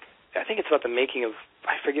think it's about the making of,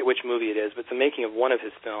 I forget which movie it is, but it's the making of one of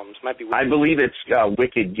his films. Might be. I believe it's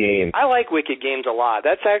Wicked Game. I like Wicked Games a lot.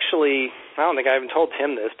 That's actually, I don't think I even told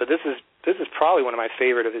Tim this, but this is probably one of my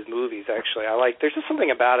favorite of his movies. Actually, there's just something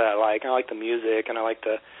about it I like. I like the music, and I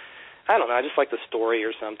just like the story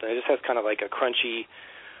or something. It just has kind of like a crunchy,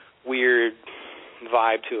 weird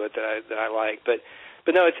vibe to it that I like. But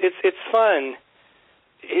no, it's fun.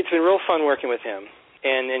 It's been real fun working with him,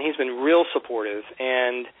 and he's been real supportive.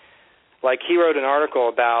 And like, he wrote an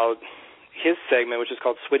article about his segment, which is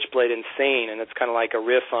called Switchblade Insane, and it's kind of like a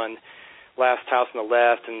riff on Last House on the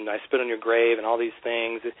Left and I Spit on Your Grave and all these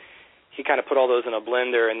things. He kind of put all those in a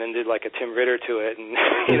blender and then did like a Tim Ritter to it, and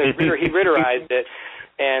he Ritterized it.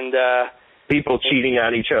 And people cheating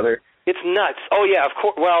on each other. It's nuts. Oh yeah, of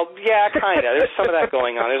course. Well, yeah, kind of. There's some of that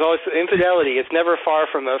going on. There's always infidelity. It's never far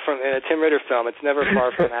from in a Tim Ritter film. It's never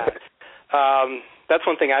far from that. That's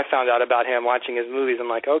one thing I found out about him watching his movies. I'm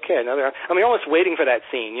like, okay, another. I mean, almost waiting for that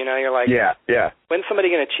scene. You know, you're like, yeah. When's somebody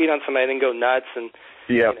going to cheat on somebody and then go nuts and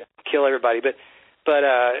kill everybody? But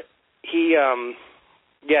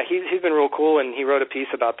he's been real cool, and he wrote a piece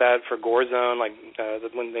about that for Gorezone. Like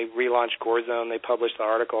when they relaunched Gorezone, they published the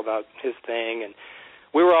article about his thing, and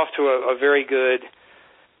we were off to a very good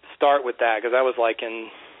start with that, because that was like in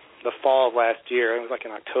the fall of last year. It was like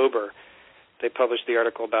in October. They published the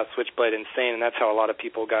article about Switchblade Insane, and that's how a lot of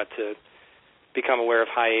people got to become aware of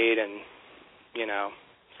High 8, and, you know.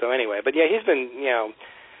 So anyway, but yeah, he's been, you know,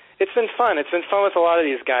 it's been fun. It's been fun with a lot of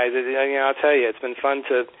these guys. You know, I'll tell you, it's been fun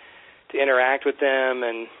to interact with them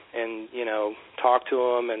and you know, talk to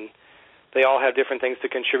them, and they all have different things to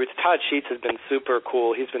contribute. Todd Sheets has been super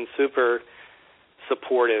cool. He's been super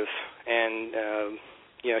supportive, and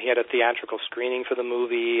you know, he had a theatrical screening for the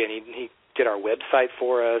movie, and he did our website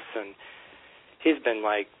for us, and he's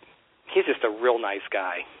just a real nice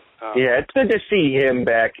guy. Yeah, it's good to see him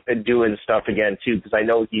back doing stuff again too, because I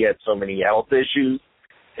know he had so many health issues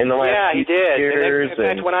in the last he did. years. In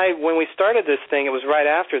fact, when we started this thing, it was right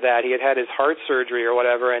after that. He had his heart surgery or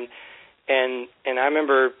whatever, and I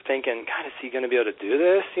remember thinking, God, is he going to be able to do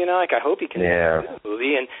this? You know, like, I hope he can do this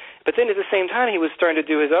movie. But then at the same time, he was starting to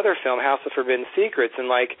do his other film, House of Forbidden Secrets, and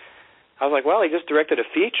like, I was like, well, he just directed a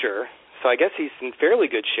feature, so I guess he's in fairly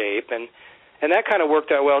good shape, and that kind of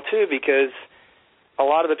worked out well too, because a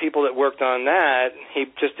lot of the people that worked on that, he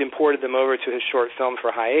just imported them over to his short film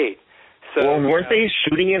for High 8. So, well, weren't they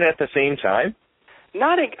shooting it at the same time?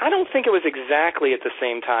 I don't think it was exactly at the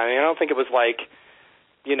same time. I mean, I don't think it was like,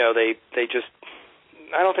 you know, they just,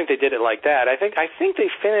 I don't think they did it like that. I think they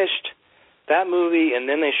finished that movie and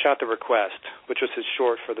then they shot The Request, which was his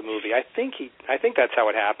short for the movie. I think that's how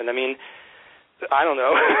it happened. I mean, I don't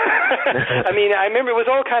know. I mean, I remember it was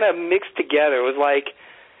all kind of mixed together. It was like,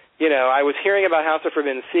 you know, I was hearing about House of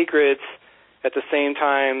Forbidden Secrets at the same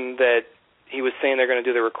time that he was saying they're going to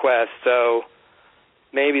do The Request. So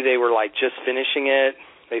maybe they were like just finishing it.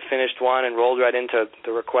 They finished one and rolled right into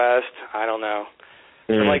The Request. I don't know.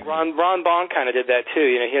 Mm. Like Ron Bonk kind of did that too.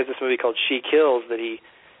 You know, he has this movie called She Kills that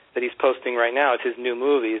he's posting right now. It's his new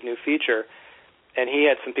movie, his new feature. And he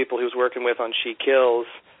had some people he was working with on She Kills,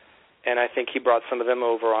 and I think he brought some of them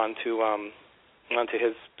over onto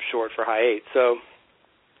his short for High 8. So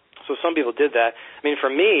some people did that. I mean, for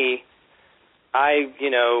me, I, you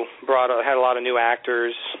know, had a lot of new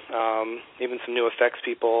actors, even some new effects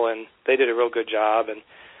people, and they did a real good job. And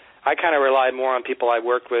I kind of relied more on people I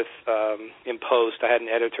worked with in post. I had an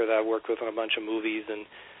editor that I worked with on a bunch of movies, and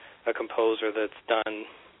a composer that's done,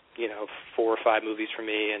 you know, 4 or 5 movies for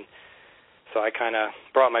me. And so I kind of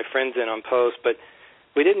brought my friends in on post, but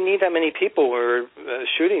we didn't need that many people who were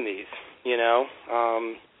shooting these, you know.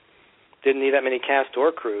 Didn't need that many cast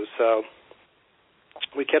or crew, so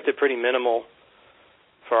we kept it pretty minimal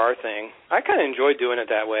for our thing. I kind of enjoyed doing it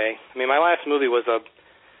that way. I mean, my last movie was a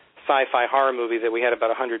sci-fi horror movie that we had about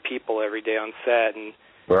 100 people every day on set, and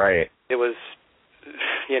right. It was,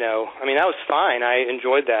 you know, I mean, that was fine. I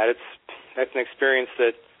enjoyed that. that's an experience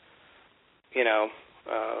that, you know,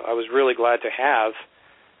 I was really glad to have.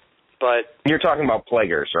 But you're talking about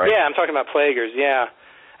Plaguers, right? Yeah, I'm talking about Plaguers. Yeah,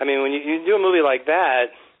 I mean, when you do a movie like that,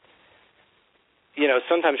 you know,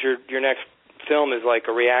 sometimes your next film is like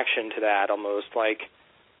a reaction to that, almost like,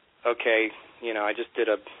 okay, you know, I just did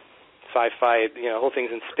a sci-fi, you know, the whole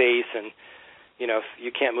thing's in space, and you know, if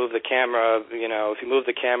you can't move the camera, you know, if you move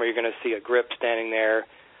the camera, you're going to see a grip standing there,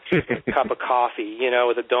 a cup of coffee, you know,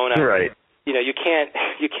 with a donut. Right. You know, you can't,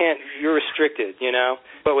 you're restricted, you know.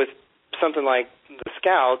 But with something like The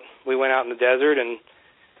Scout, we went out in the desert, and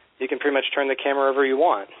you can pretty much turn the camera wherever you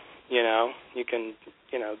want, you know. You can,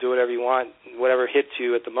 you know, do whatever you want, whatever hits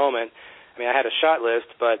you at the moment. I mean, I had a shot list,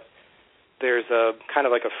 but there's a kind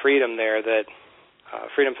of like a freedom there that,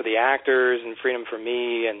 freedom for the actors and freedom for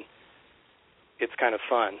me, and it's kind of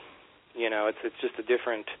fun. You know, it's just a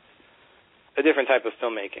different type of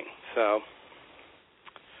filmmaking. So,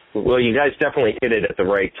 well, you guys definitely hit it at the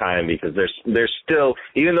right time, because there's still,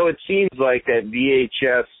 even though it seems like that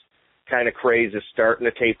VHS kind of craze is starting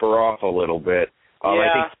to taper off a little bit, I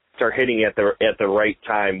think start hitting at the right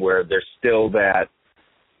time, where there's still that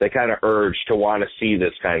kind of urge to want to see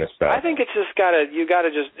this kind of stuff. I think it's just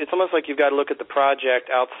it's almost like you've got to look at the project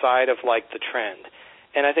outside of like the trend.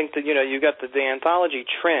 And I think that, you know, you've got the anthology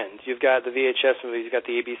trend. You've got the VHS movies, you've got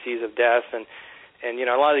the ABCs of Death, and you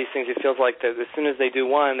know, a lot of these things, it feels like that as soon as they do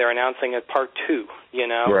one, they're announcing a part 2, you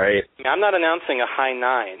know? Right. I mean, I'm not announcing a high 9.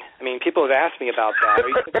 I mean, people have asked me about that. Are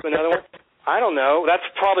you going to do another one? I don't know. That's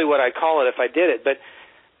probably what I'd call it if I did it. But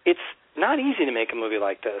it's not easy to make a movie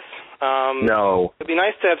like this. No. It'd be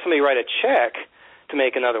nice to have somebody write a check to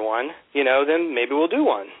make another one, you know, then maybe we'll do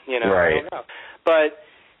one, you know? Right. I don't know. But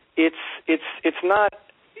it's not,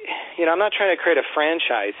 you know, I'm not trying to create a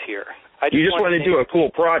franchise here. You just want to do a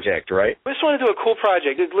cool project, right? I just want to do a cool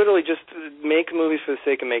project. It's literally just make movies for the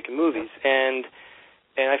sake of making movies. And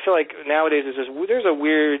I feel like nowadays there's a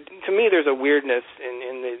weirdness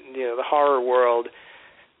in the, you know, the horror world.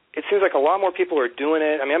 It seems like a lot more people are doing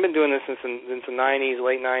it. I mean, I've been doing this since the 90s,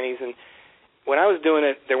 late 90s, and when I was doing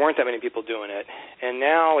it, there weren't that many people doing it. And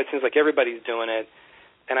now it seems like everybody's doing it.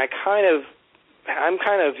 And I'm kind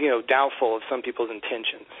of, you know, doubtful of some people's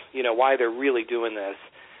intentions, you know, why they're really doing this.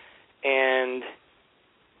 And,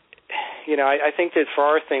 you know, I think that for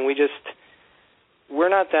our thing, we're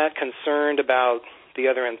not that concerned about the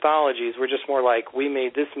other anthologies. We're just more like, we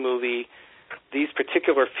made this movie, these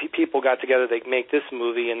particular people got together, they make this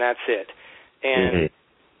movie, and that's it. And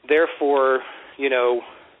therefore, you know,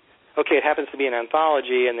 okay, it happens to be an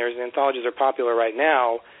anthology, and there's anthologies are popular right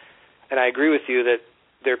now, and I agree with you that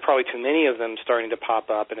there are probably too many of them starting to pop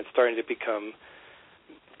up, and it's starting to become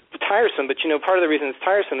tiresome. But, you know, part of the reason it's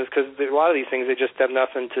tiresome is because a lot of these things, they just have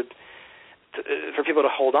nothing for people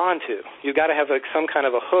to hold on to. You've got to have like some kind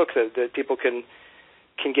of a hook that people can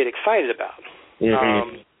get excited about.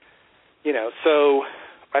 Mm-hmm. You know, so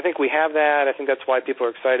I think we have that. I think that's why people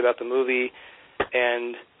are excited about the movie.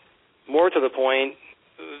 And more to the point,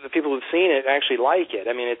 the people who've seen it actually like it.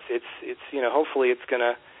 I mean, it's you know, hopefully it's going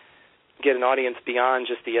to get an audience beyond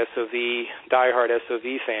just the SOV, diehard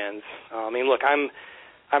SOV fans. I mean, look, I'm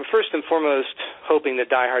first and foremost hoping that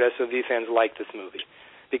diehard SOV fans like this movie,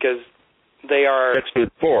 because they are. That's who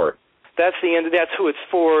it's for. That's the end. That's who it's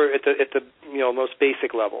for at the you know, most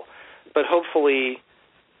basic level. But hopefully,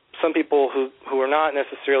 some people who are not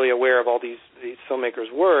necessarily aware of all these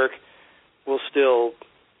filmmakers' work will still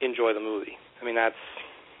enjoy the movie. I mean, that's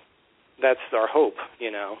our hope,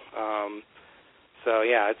 you know. So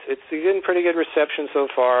yeah, it's getting pretty good reception so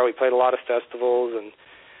far. We played a lot of festivals, and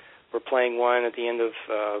we're playing one at the end of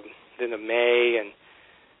May. And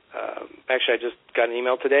actually, I just got an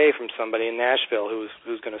email today from somebody in Nashville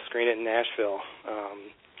who's going to screen it in Nashville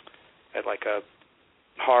at like a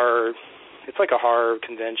horror. It's like a horror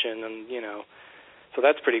convention, and you know, so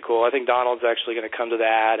that's pretty cool. I think Donald's actually going to come to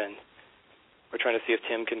that, and we're trying to see if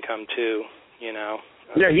Tim can come too. You know.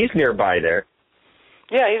 Yeah, he's nearby there.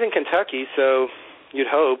 Yeah, he's in Kentucky, so you'd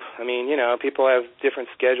hope. I mean, you know, people have different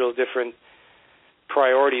schedules, different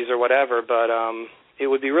priorities or whatever, but it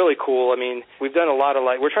would be really cool. I mean, we've done a lot of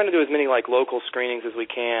we're trying to do as many local screenings as we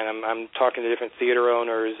can. I'm talking to different theater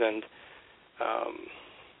owners and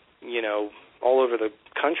you know, all over the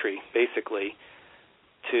country basically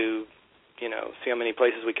to, you know, see how many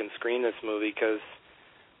places we can screen this movie, because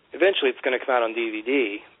eventually it's going to come out on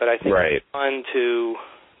DVD, but I think it's fun to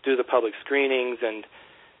do the public screenings and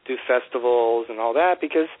do festivals and all that,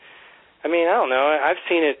 because I mean, I don't know. I've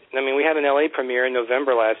seen it. I mean, we had an LA premiere in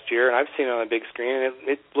November last year, and I've seen it on a big screen, and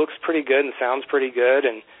it looks pretty good and sounds pretty good,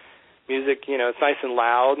 and music, you know, it's nice and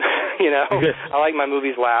loud. You know, I like my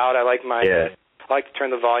movies loud. I like like to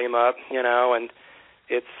turn the volume up, you know, and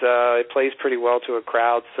it plays pretty well to a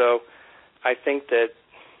crowd. So I think that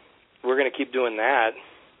we're going to keep doing that.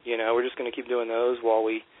 You know, we're just going to keep doing those while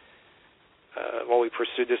we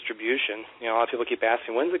pursue distribution. You know, a lot of people keep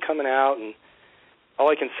asking, when's it coming out? And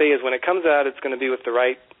all I can say is when it comes out, it's going to be with the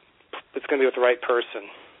right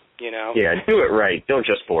person. You know. Yeah, do it right. Don't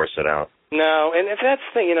just force it out. No, and if that's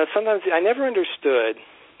the thing, you know, sometimes I never understood,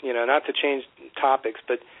 you know, not to change topics,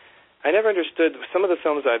 but I never understood some of the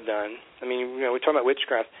films I've done. I mean, you know, we're talking about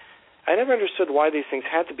witchcraft. I never understood why these things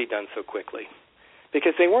had to be done so quickly,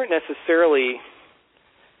 because they weren't necessarily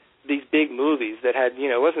these big movies that had, you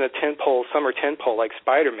know, it wasn't a summer tentpole like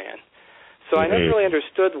Spider-Man. So I never really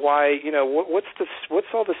understood why, you know,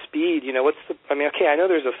 what's all the speed, you know, I mean, okay, I know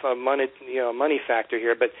there's a money factor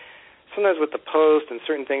here, but sometimes with the post and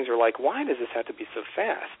certain things are like, why does this have to be so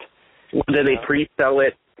fast? Well, do they pre-sell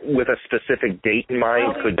it with a specific date in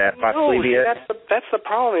mind? Could that possibly be it? That's the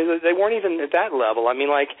problem, is that they weren't even at that level. I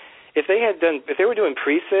mean, like, if they were doing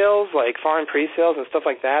pre-sales, like foreign pre-sales and stuff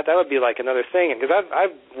like that, that would be like another thing. Because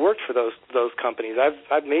I've worked for those companies.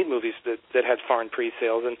 I've made movies that had foreign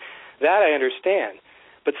pre-sales, and that I understand.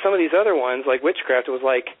 But some of these other ones, like Witchcraft, it was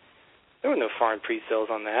like, there were no foreign pre-sales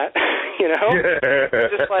on that, you know?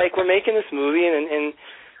 It's just like, we're making this movie, and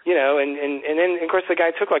you know, and then, of course, the guy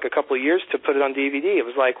took like a couple of years to put it on DVD. It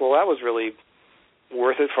was like, well, that was really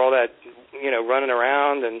worth it for all that, you know, running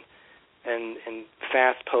around and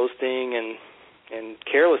fast posting and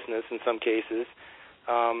carelessness in some cases.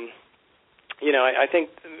 You know, I think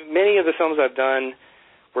many of the films I've done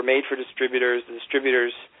were made for distributors. The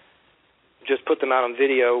distributors just put them out on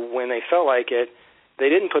video when they felt like it. They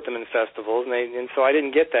didn't put them in festivals, and so I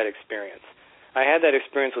didn't get that experience. I had that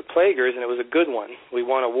experience with Plaguers, and it was a good one. We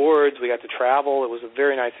won awards. We got to travel. It was a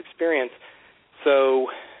very nice experience. So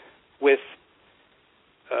with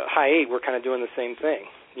High 8, we're kind of doing the same thing.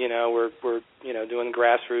 You know, we're you know, doing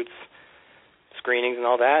grassroots screenings and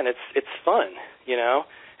all that, and it's fun. You know,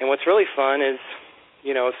 and what's really fun is,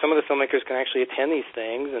 you know, if some of the filmmakers can actually attend these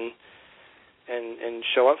things and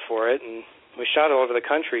show up for it. And we shot all over the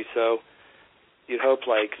country, so you'd hope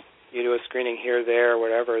like you do a screening here, there,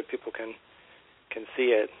 whatever, people can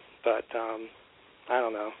see it. But I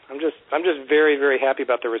don't know. I'm just very, very happy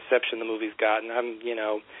about the reception the movie's gotten. You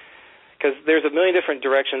know, because there's a million different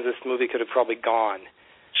directions this movie could have probably gone.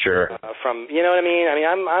 Sure. From, you know what I mean? I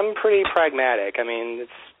mean, I'm pretty pragmatic. I mean,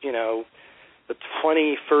 it's, you know, the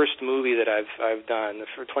 21st movie that I've done, the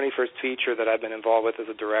 21st feature that I've been involved with as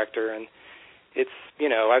a director, and it's, you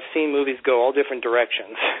know, I've seen movies go all different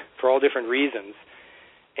directions for all different reasons,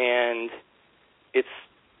 and it's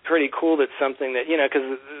pretty cool that something that, you know,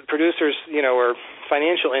 because producers, you know, or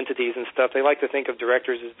financial entities and stuff, they like to think of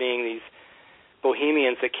directors as being these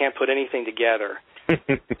bohemians that can't put anything together.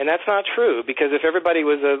 And that's not true, because if everybody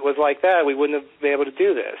was like that, we wouldn't have been able to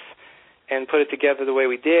do this and put it together the way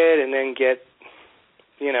we did, and then get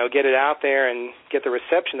it out there and get the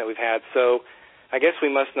reception that we've had. So I guess we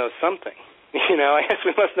must know something. You know, I guess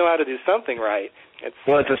we must know how to do something right. It's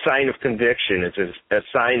a sign of conviction. It's a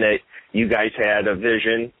sign that you guys had a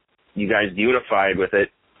vision, you guys unified with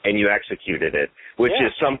it, and you executed it, which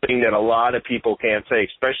is something that a lot of people can't say,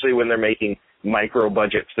 especially when they're making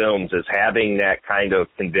micro-budget films, is having that kind of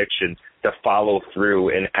conviction to follow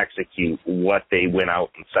through and execute what they went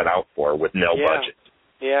out and set out for with no budget.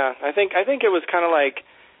 Yeah, I think it was kind of like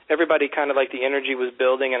everybody kind of like the energy was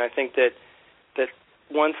building, and I think that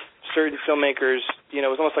once certain filmmakers, you know,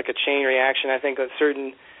 it was almost like a chain reaction. I think that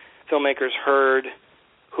certain filmmakers heard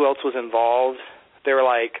who else was involved. They were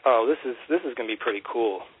like, oh, this is going to be pretty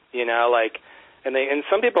cool, you know, like, and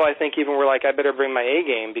some people I think even were like, I better bring my A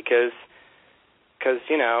game because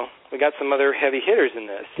you know, we got some other heavy hitters in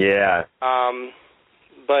this. Yeah.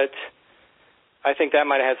 But I think that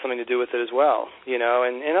might have had something to do with it as well, you know,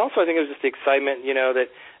 and also I think it was just the excitement, you know,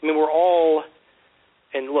 that, I mean, we're all,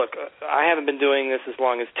 and look, I haven't been doing this as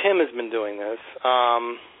long as Tim has been doing this,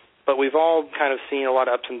 but we've all kind of seen a lot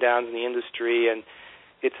of ups and downs in the industry, and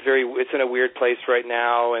it's in a weird place right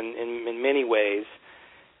now in many ways.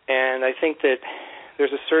 And I think that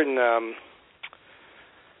there's a certain, well,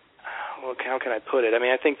 how can I put it? I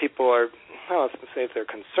mean, I think people are, I don't know if say if they're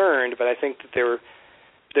concerned, but I think that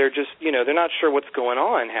they're just, you know, they're not sure what's going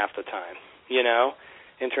on half the time, you know,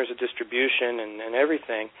 in terms of distribution and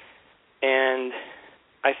everything. And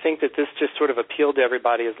I think that this just sort of appealed to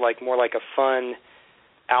everybody as like more like a fun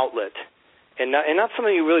outlet, and not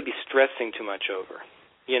something you really be stressing too much over.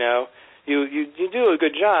 You know, you do a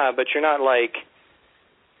good job, but you're not like,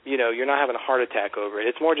 you know, you're not having a heart attack over it.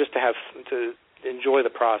 It's more just to enjoy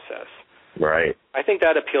the process. Right. I think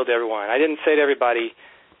that appealed to everyone. I didn't say to everybody,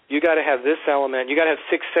 you got to have this element. You got to have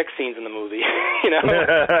 6 sex scenes in the movie. You know,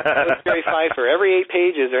 that's Barry Pfeiffer. Every 8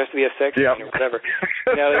 pages there has to be a sex scene or whatever.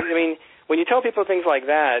 You know, I mean, when you tell people things like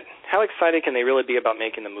that, how excited can they really be about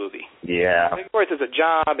making the movie? Yeah. Of course, it's a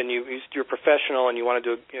job, and you're professional, and you want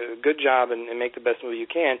to do a good job and make the best movie you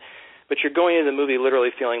can. But you're going into the movie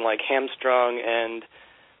literally feeling like hamstrung and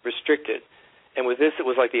restricted. And with this, it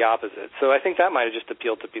was like the opposite. So I think that might have just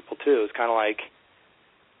appealed to people too. It's kind of like,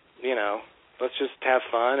 you know, let's just have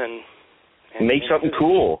fun and make something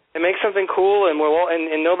cool. And make something cool, and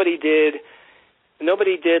nobody did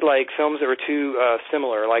like films that were too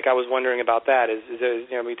similar. Like I was wondering about that. Is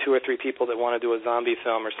there maybe 2 or 3 people that want to do a zombie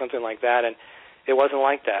film or something like that? And it wasn't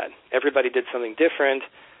like that. Everybody did something different.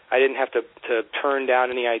 I didn't have to turn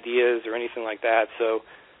down any ideas or anything like that. So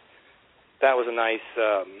that was a nice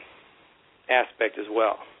aspect as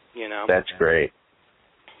well. You know. That's great.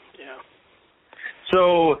 Yeah.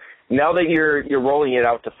 So now that you're rolling it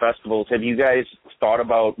out to festivals, have you guys thought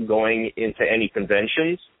about going into any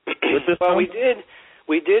conventions with this? Well, film?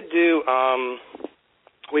 we did do.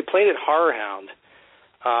 We played at Horror Hound.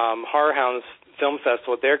 Horror Hound's Film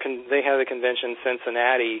Festival. They had a convention in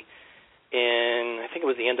Cincinnati in, I think it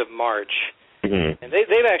was the end of March. Mm-hmm. And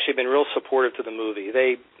they've actually been real supportive to the movie.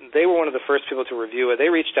 They were one of the first people to review it. They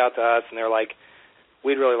reached out to us and they're like,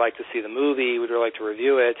 we'd really like to see the movie. We'd really like to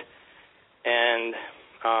review it. And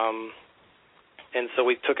so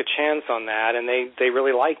we took a chance on that, and they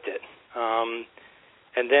really liked it.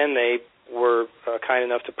 And then they were kind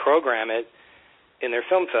enough to program it in their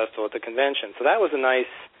film festival at the convention. So that was a nice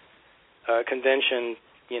convention,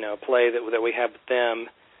 play that we had with them.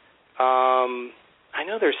 I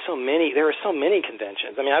know there are so many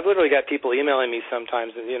conventions. I mean, I've literally got people emailing me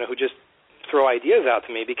sometimes, who just throw ideas out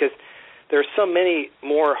to me because there are so many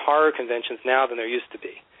more horror conventions now than there used to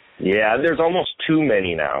be. Yeah, there's almost too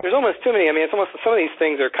many now. There's almost too many. I mean, it's almost some of these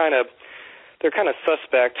things are kind of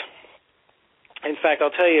suspect. In fact,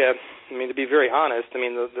 I'll tell you. I mean, to be very honest, I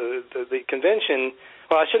mean the convention.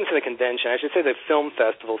 Well, I shouldn't say the convention. I should say the film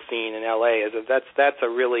festival scene in LA that's a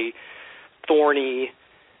really thorny,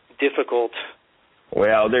 difficult.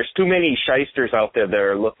 Well, there's too many shysters out there that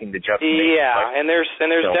are looking to just and there's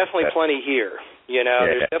definitely festival. Plenty here.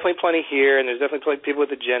 There's definitely plenty here, and there's definitely people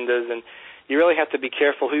with agendas, and you really have to be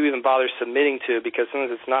careful who you even bother submitting to, because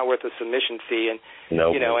sometimes it's not worth a submission fee. And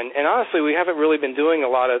and honestly, we haven't really been doing a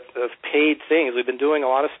lot of paid things. We've been doing a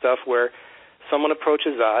lot of stuff where someone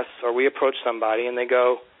approaches us or we approach somebody and they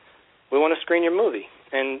go, "We want to screen your movie,"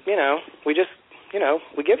 and we just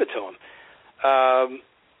we give it to them.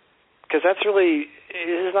 Because that's really, it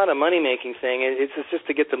is not a money-making thing. It's just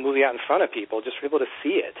to get the movie out in front of people, just for people to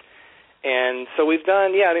see it. And so we've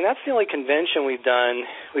done, that's the only convention we've done.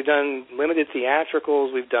 We've done limited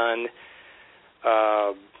theatricals. We've done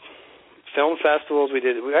film festivals. We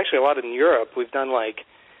actually a lot in Europe. We've done like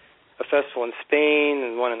a festival in Spain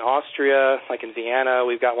and one in Austria, like in Vienna.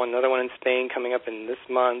 We've got another one in Spain coming up in this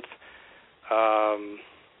month.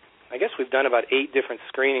 I guess we've done about 8 different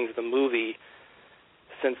screenings of the movie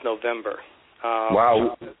since November.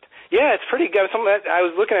 Wow. Yeah, it's pretty good. I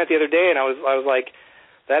was looking at it the other day, and I was like,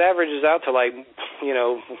 that averages out to like,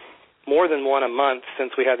 more than one a month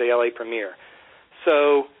since we had the LA premiere.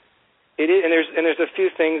 So it is, and there's a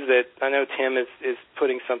few things that I know Tim is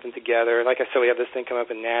putting something together. Like I said, we have this thing coming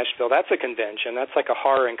up in Nashville. That's a convention. That's like a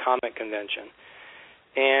horror and comic convention.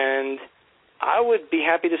 And I would be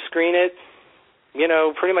happy to screen it,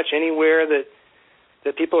 pretty much anywhere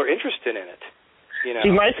that people are interested in it.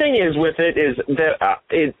 See, my thing is with it is that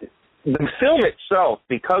the film itself,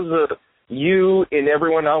 because of you and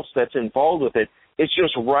everyone else that's involved with it, it's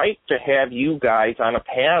just right to have you guys on a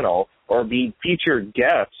panel or be featured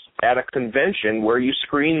guests at a convention where you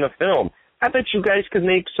screen the film. I bet you guys could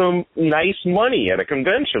make some nice money at a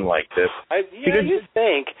convention like this. You'd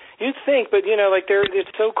think, but it's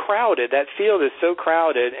so crowded. That field is so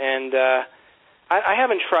crowded, and I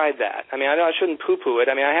haven't tried that. I mean, I know I shouldn't poo-poo it.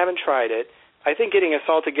 I mean, I haven't tried it. I think getting us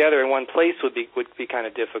all together in one place would be kind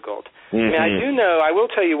of difficult. Mm-hmm. I mean, I will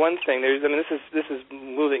tell you one thing. This is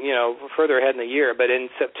moving, further ahead in the year. But in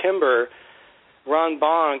September, Ron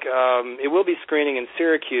Bonk, it will be screening in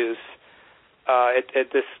Syracuse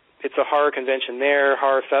at this. It's a horror convention there,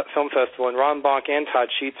 horror film festival, and Ron Bonk and Todd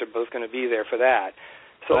Sheets are both going to be there for that.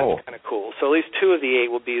 So that's kind of cool. So at least 2 of the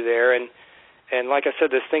 8 will be there, and like I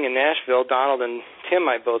said, this thing in Nashville, Donald and Tim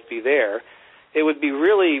might both be there. It would be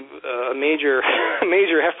really a major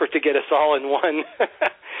effort to get us all in one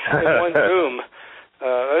room.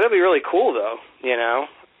 That'd be really cool, though.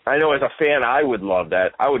 I know, as a fan, I would love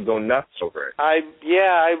that. I would go nuts over it.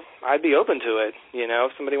 I'd be open to it.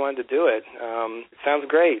 If somebody wanted to do it, it sounds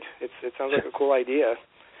great. It sounds like a cool idea.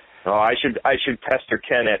 Oh, I should pester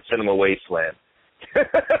Ken at Cinema Wasteland.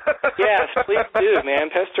 Yes, please do, man.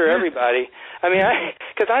 Pester everybody. I mean,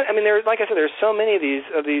 there, like I said, there's so many of these.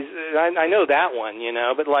 I know that one,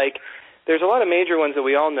 but like, there's a lot of major ones that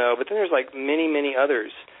we all know, but then there's like many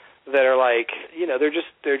others that are like,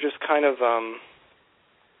 they're just kind of.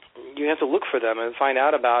 You have to look for them and find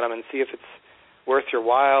out about them and see if it's worth your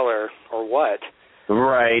while or what.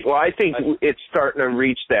 Right. Well, I think it's starting to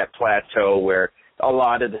reach that plateau where a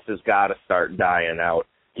lot of this has got to start dying out.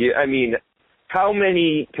 I mean, how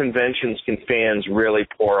many conventions can fans really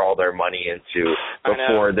pour all their money into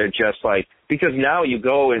before they're just like, because now you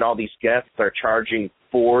go and all these guests are charging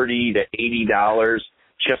 $40 to $80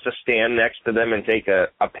 just to stand next to them and take a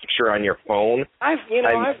picture on your phone. I've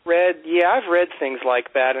read things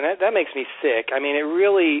like that, and that makes me sick. I mean, it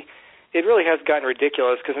really has gotten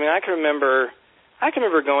ridiculous, because I can remember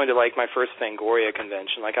going to like my first Fangoria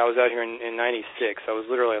convention. Like, I was out here in '96. I was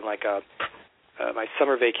literally on like my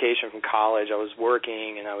summer vacation from college. I was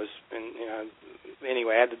working, and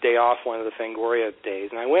anyway, I had the day off one of the Fangoria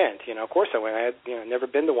days, and I went. Of course I went. I had never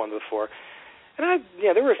been to one before, and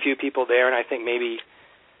there were a few people there, and I think maybe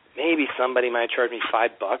somebody might charge me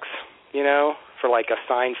 $5, for like a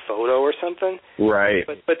signed photo or something. Right.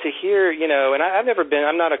 But to hear, and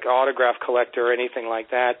I'm not an autograph collector or anything like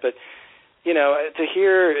that, but to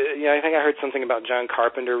hear, I think I heard something about John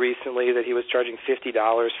Carpenter recently, that he was charging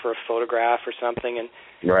 $50 for a photograph or something, and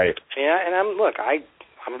right. And I'm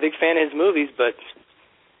a big fan of his movies, but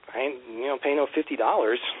I ain't paying no $50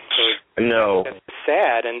 for. No. That's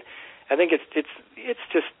sad, and I think it's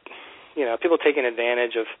just people taking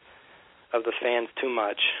advantage of the fans too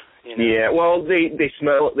much. Yeah, well, they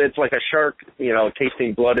smell. It's like a shark,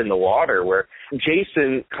 tasting blood in the water. Where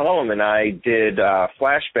Jason Cullum and I did a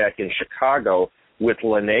flashback in Chicago with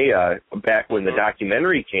Linnea back when the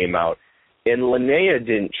documentary came out, and Linnea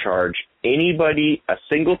didn't charge anybody a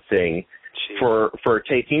single thing for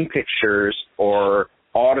taking pictures or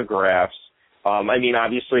autographs.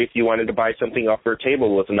 Obviously, if you wanted to buy something off her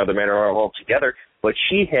table was another matter altogether, but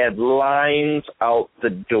she had lines out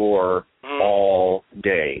the door all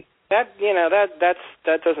day. That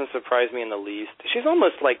doesn't surprise me in the least. She's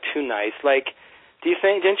almost like too nice. Like,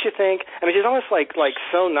 didn't you think? She's almost like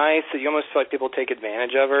so nice that you almost feel like people take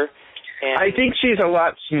advantage of her. And I think she's a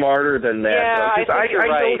lot smarter than that. Yeah, though,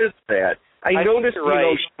 I noticed that. I noticed,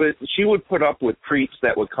 she would put up with creeps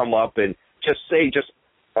that would come up and just say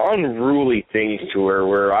unruly things to her,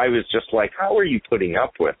 where I was just like, how are you putting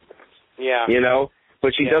up with this? Yeah.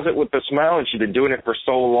 But she does it with a smile, and she's been doing it for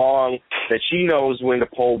so long that she knows when to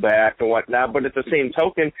pull back and whatnot. But at the same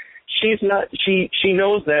token, she's not. She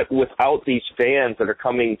knows that without these fans that are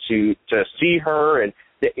coming to see her, and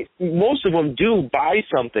most of them do buy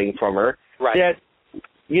something from her. Right. That,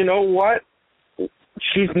 you know what?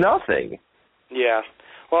 She's nothing. Yeah.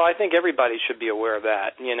 Well, I think everybody should be aware of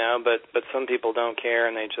that, but some people don't care,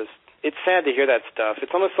 and it's sad to hear that stuff.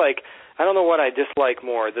 It's almost like, I don't know what I dislike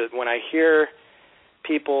more, that when I hear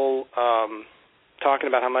people talking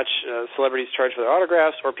about how much celebrities charge for their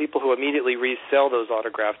autographs, or people who immediately resell those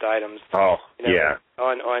autographed items. Oh, yeah.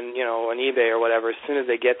 On eBay or whatever, as soon as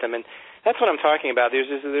they get them. And that's what I'm talking about. There's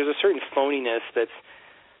a certain phoniness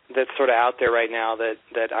that's sort of out there right now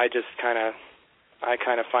that I just kind of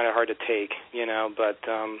find it hard to take, but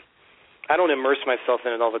I don't immerse myself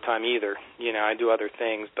in it all the time either. I do other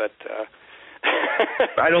things, but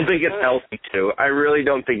I don't think it's healthy to. I really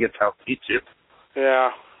don't think it's healthy to.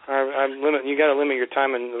 Yeah, you got to limit your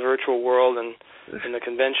time in the virtual world and in the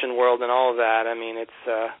convention world and all of that. It's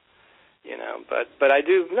but I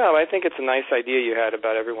do. No, I think it's a nice idea you had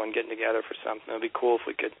about everyone getting together for something. It'd be cool if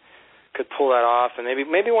we could pull that off, and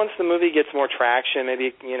maybe once the movie gets more traction,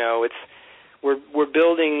 maybe we're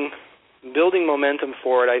building momentum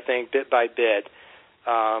for it. I think bit by bit.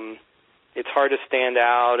 It's hard to stand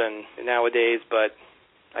out and nowadays, but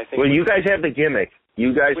I think. Well, you guys have the gimmick.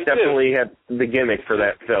 You guys definitely have the gimmick for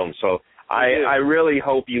that film, so I really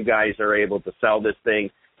hope you guys are able to sell this thing.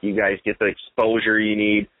 You guys get the exposure you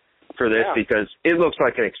need for this, because it looks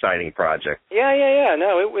like an exciting project. Yeah.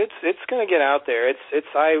 No, it's going to get out there.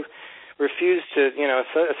 I refuse to,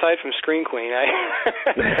 aside from Screen Queen,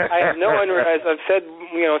 I have no one. As I've said,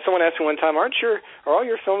 someone asked me one time, are all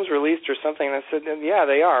your films released or something? And I said, yeah,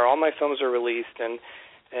 they are. All my films are released, and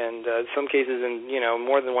some cases in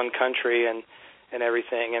more than one country and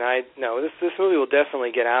everything. And this movie will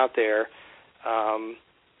definitely get out there.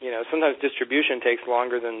 Sometimes distribution takes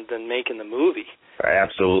longer than making the movie.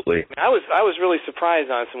 Absolutely. I was really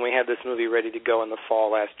surprised, honestly, when we had this movie ready to go in the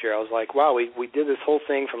fall last year. I was like, wow, we did this whole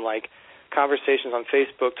thing from like conversations on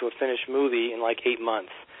Facebook to a finished movie in like 8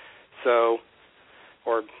 months. So,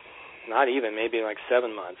 or not even, maybe like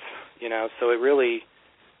 7 months, you know, so it really,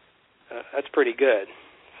 that's pretty good.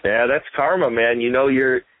 Yeah, that's karma, man. You know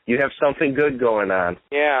you have something good going on.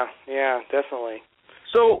 Yeah, definitely.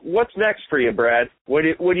 So what's next for you, Brad? What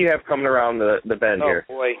do you have coming around the bend here?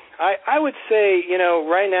 Oh, boy. I would say, you know,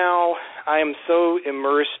 right now I am so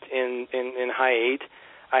immersed in High 8,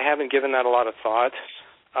 I haven't given that a lot of thought.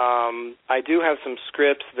 I do have some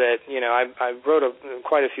scripts that, you know, I wrote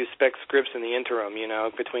quite a few spec scripts in the interim, you know,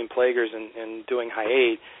 between Plaguers and doing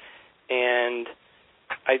High 8, and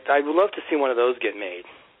I would love to see one of those get made.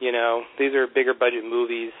 You know, these are bigger budget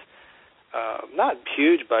movies, not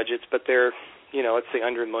huge budgets, but they're, you know, let's say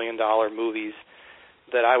 $100 million movies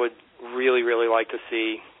that I would really, really like to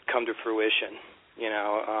see come to fruition. You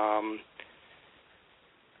know,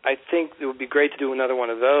 I think it would be great to do another one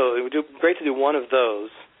of those. It would be great to do one of those,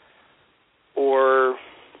 or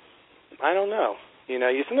I don't know. You know,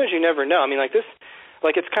 sometimes you never know. I mean, like this,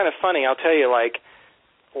 like it's kind of funny. I'll tell you, like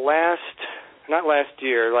not last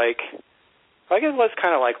year, like I guess it was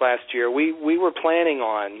kind of like last year. We were planning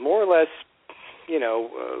on more or less, you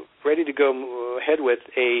know, ready to go ahead with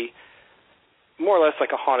a more or less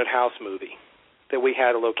like a haunted house movie that we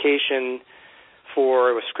had a location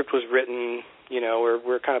for. A script was written. You know,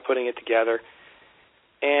 we're kind of putting it together,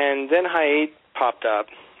 and then High 8 popped up,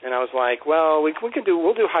 and I was like, well, we'll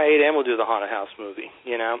do High 8 and we'll do the haunted house movie.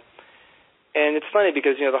 You know, and it's funny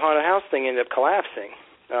because you know the haunted house thing ended up collapsing.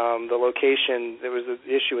 The location, there was an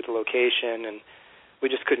issue with the location, and we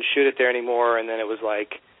just couldn't shoot it there anymore. And then it was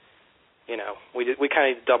like, you know, we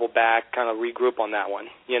kind of doubled back, kind of regroup on that one,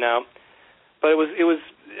 you know. But it was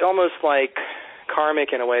almost like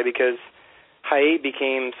karmic in a way because High 8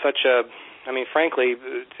 became such a, I mean, frankly,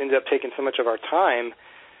 it ended up taking so much of our time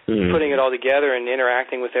putting it all together and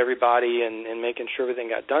interacting with everybody and making sure everything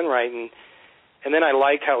got done right. And then I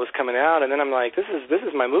liked how it was coming out, and then I'm like, this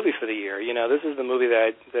is my movie for the year. You know, this is the movie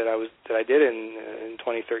that I did in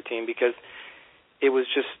 2013 because it was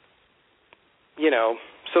just, you know,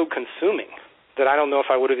 so consuming that I don't know if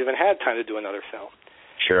I would have even had time to do another film.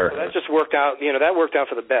 Sure. So that just worked out. You know, that worked out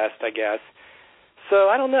for the best, I guess. So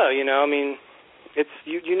I don't know. You know, I mean, it's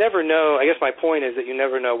you never know. I guess my point is that you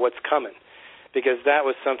never know what's coming because that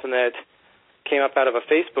was something that came up out of a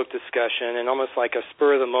Facebook discussion and almost like a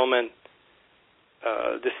spur of the moment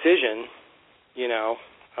decision, you know,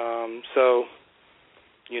 so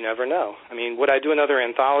you never know. I mean, would I do another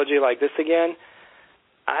anthology like this again?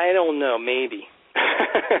 I don't know, maybe.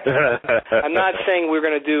 I'm not saying we're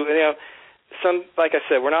going to do, you know, like I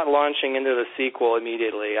said, we're not launching into the sequel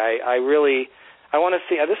immediately. I want to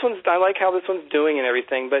see, I like how this one's doing and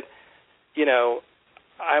everything, but, you know,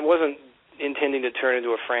 I wasn't intending to turn into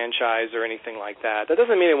a franchise or anything like that. That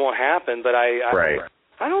doesn't mean it won't happen, but I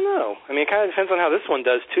don't know. I mean, it kind of depends on how this one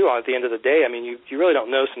does, too, at the end of the day. I mean, you really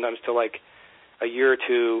don't know sometimes till, like, a year or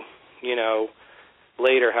two, you know,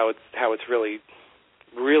 later how it's really,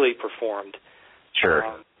 really performed. Sure.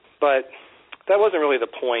 But that wasn't really the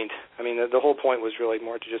point. I mean, the whole point was really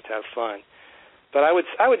more to just have fun. But I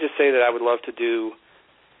would just say that I would love to do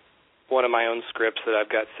one of my own scripts that I've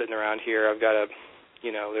got sitting around here. I've got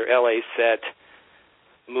they're L.A. set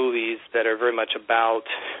movies that are very much about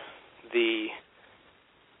the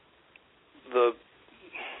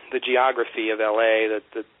geography of L.A.,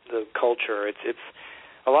 the culture. It's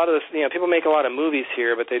a lot of this. You know, people make a lot of movies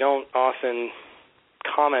here, but they don't often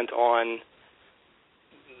comment on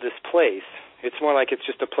this place. It's more like it's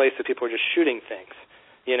just a place that people are just shooting things.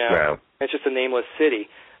 You know, wow. It's just a nameless city.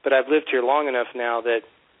 But I've lived here long enough now that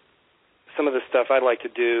some of the stuff I'd like to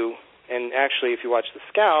do, and actually, if you watch The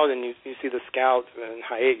Scout and you see The Scout in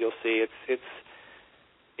High 8, you'll see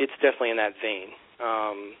it's definitely in that vein.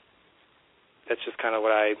 That's just kind of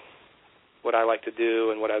what I like to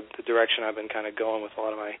do, and the direction I've been kind of going with a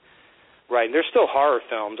lot of my writing. There's still horror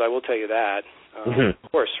films, I will tell you that.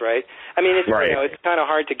 Of course, right? I mean, it's right. You know, it's kind of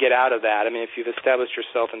hard to get out of that. I mean, if you've established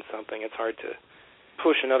yourself in something, it's hard to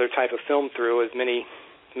push another type of film through, as many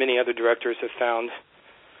other directors have found.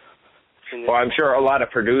 Well, I'm sure a lot of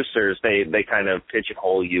producers, they kind of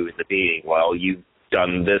pigeonhole you into being, well, you've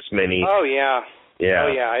done this many. Oh yeah. Yeah.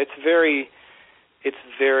 Oh yeah. It's very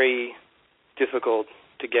difficult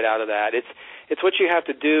to get out of that. It's what you have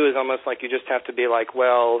to do is almost like you just have to be like,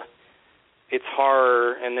 well, it's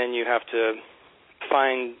horror, and then you have to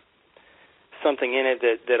find something in it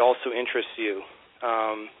that also interests you.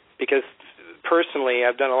 Because personally,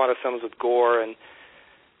 I've done a lot of films with gore and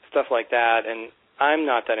stuff like that, and I'm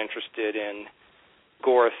not that interested in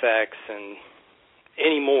gore effects and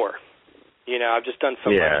anymore. You know, I've just done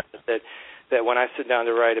so much that when I sit down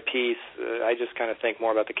to write a piece, I just kind of think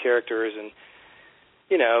more about the characters and,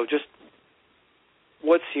 you know, just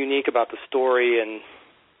what's unique about the story, and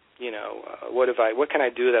what can I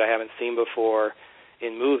do that I haven't seen before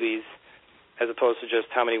in movies, as opposed to just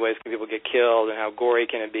how many ways can people get killed and how gory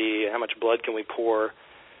can it be and how much blood can we pour.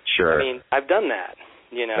 Sure. I mean, I've done that.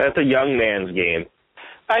 That's a young man's game.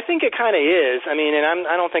 I think it kind of is. I mean, and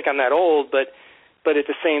I don't think I'm that old, but at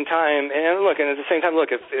the same time,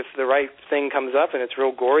 look, if the right thing comes up and it's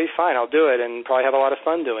real gory, fine, I'll do it and probably have a lot of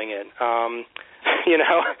fun doing it.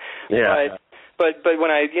 Yeah. But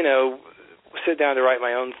when I sit down to write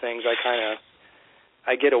my own things,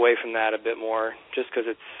 I get away from that a bit more, just because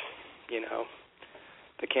it's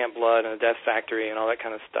the Camp Blood and the Death Factory and all that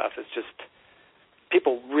kind of stuff. It's just,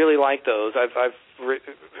 people really like those.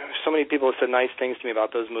 So many people have said nice things to me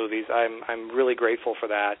about those movies. I'm really grateful for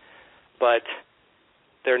that, but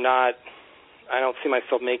they're not. I don't see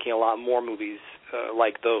myself making a lot more movies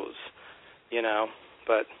like those,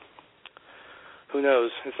 But who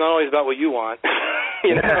knows? It's not always about what you want.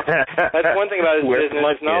 That's one thing about this business.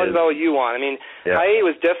 It's not always about what you want. I mean, IA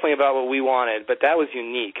was definitely about what we wanted, but that was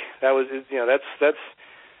unique. That was,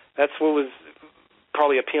 that's what was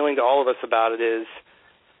probably appealing to all of us about it is,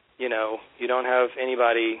 you don't have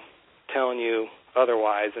anybody telling you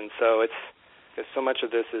otherwise, and so because so much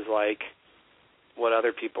of this is like what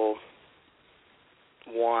other people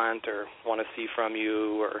want or want to see from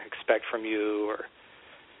you or expect from you or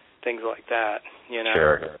things like that,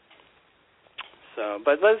 Sure. So,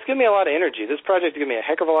 but it's given me a lot of energy. This project given me a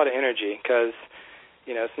heck of a lot of energy because,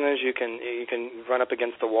 sometimes you can run up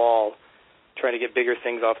against the wall trying to get bigger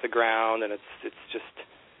things off the ground, and it's just,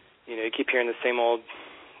 you keep hearing the same old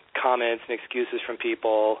comments and excuses from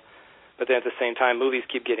people, but then at the same time, movies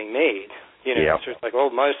keep getting made. So it's like,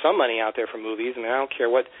 well, there's some money out there for movies. I mean, I don't care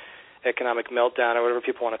what economic meltdown or whatever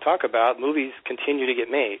people want to talk about. Movies continue to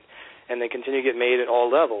get made, and they continue to get made at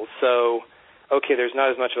all levels. So, okay, there's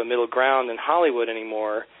not as much of a middle ground in Hollywood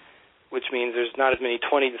anymore, which means there's not as many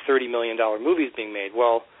 $20 to $30 million movies being made.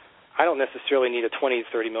 Well, I don't necessarily need a $20 to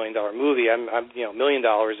 $30 million movie. $1 million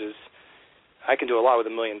is, I can do a lot with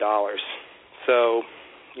 $1 million. So,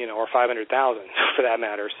 or 500,000 for that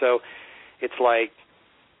matter. So, it's like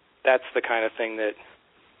that's the kind of thing that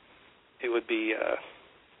it would be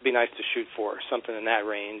nice to shoot for, something in that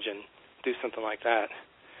range, and do something like that.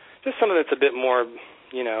 Just something that's a bit more,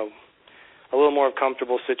 a little more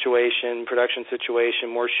comfortable production situation,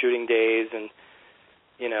 more shooting days, and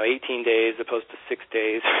 18 days opposed to 6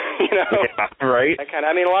 days. Yeah, right.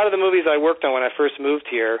 I mean, a lot of the movies I worked on when I first moved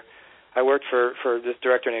here, I worked for this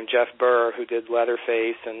director named Jeff Burr, who did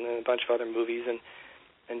Leatherface and a bunch of other movies, and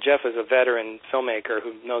Jeff is a veteran filmmaker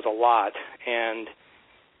who knows a lot, and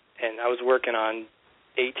I was working on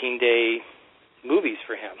 18-day movies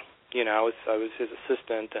for him. I was his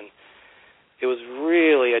assistant, and it was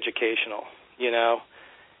really educational,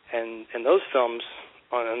 and those films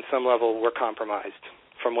on some level were compromised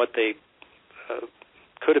from what they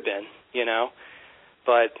could have been,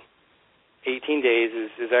 but 18 days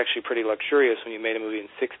is actually pretty luxurious when you made a movie in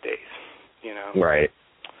 6 days, Right.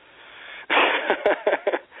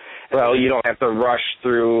 Well, you don't have to rush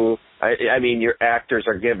through. I mean, your actors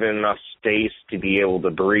are given enough space to be able to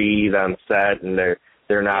breathe on set, and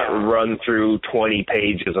they're not run through 20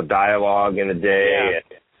 pages of dialogue in a day. Yeah.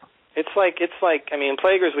 It's like I mean, in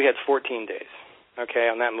Plaguers we had 14 days, okay,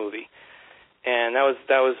 on that movie, and that was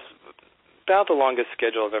about the longest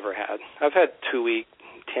schedule I've ever had. I've had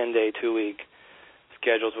 10-day, 2-week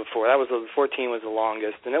schedules before. 14 was the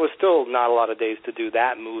longest, and it was still not a lot of days to do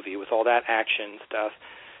that movie with all that action stuff.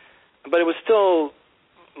 But it was still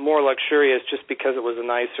more luxurious just because it was a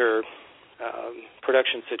nicer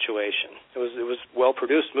production situation. It was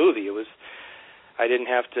well-produced movie. I didn't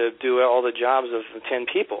have to do all the jobs of 10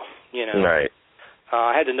 people, Right.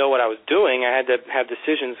 I had to know what I was doing. I had to have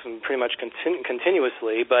decisions pretty much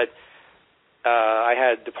continuously, but I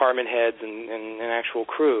had department heads and an actual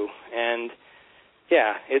crew. And,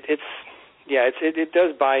 it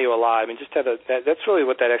does buy you a lot. I mean, just that's really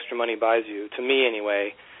what that extra money buys you, to me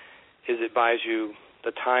anyway, is it buys you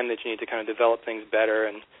the time that you need to kind of develop things better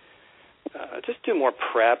and just do more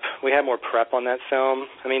prep. We had more prep on that film.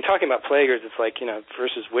 I mean, talking about Plaguers, it's like,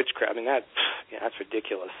 versus Witchcraft. I mean, that's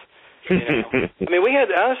ridiculous. I mean,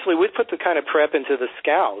 we put the kind of prep into The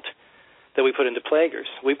Scout that we put into Plaguers.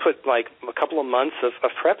 We put like a couple of months of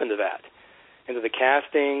prep into that, into the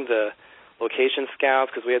casting, the location scouts,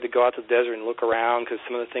 because we had to go out to the desert and look around because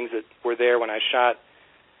some of the things that were there when I shot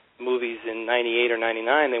movies in 98 or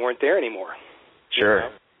 99, they weren't there anymore. Sure.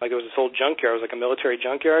 Like there was this old junkyard. It was like a military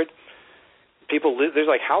junkyard. People live, there's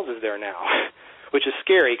like houses there now, which is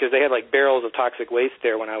scary because they had like barrels of toxic waste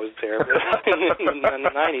there when I was there in the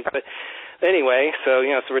 90s. But Anyway, so,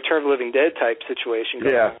 it's a Return of the Living Dead type situation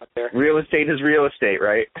going on out there. Real estate is real estate,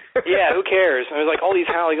 right? Yeah, who cares? And it was like all these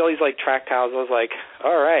like tract houses. I was like,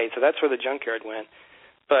 all right, so that's where the junkyard went.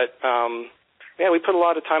 But, we put a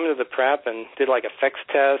lot of time into the prep and did, like, effects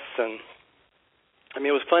tests. And, I mean,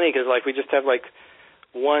 it was funny because, like, we just have, like,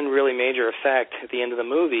 one really major effect at the end of the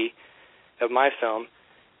movie of my film.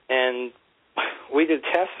 And we did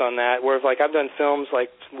tests on that, whereas, like, I've done films like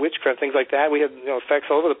Witchcraft, things like that. We had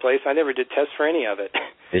effects all over the place. I never did tests for any of it.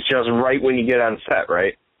 It's just right when you get on set,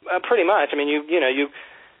 right? Pretty much. I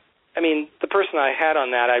mean, the person I had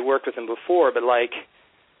on that, I worked with him before, but, like,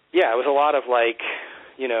 it was a lot of, like,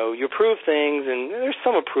 you approve things, and there's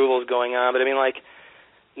some approvals going on, but, I mean, like,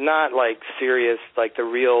 not, like, serious, like, the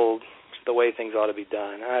way things ought to be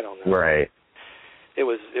done. I don't know. Right. It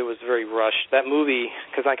was very rushed. That movie,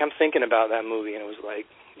 because, like, I'm thinking about that movie, and it was like,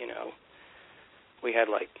 we had,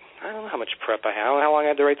 like, I don't know how much prep I had. I don't know how long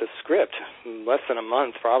I had to write the script. Less than a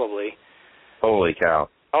month, probably. Holy cow.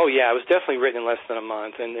 Oh, yeah, it was definitely written in less than a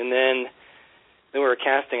month. And then we were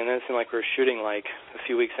casting, and then it seemed like we were shooting, like, a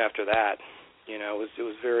few weeks after that. It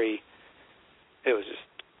was just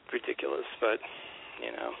ridiculous. But,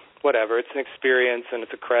 whatever. It's an experience, and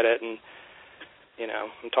it's a credit, and,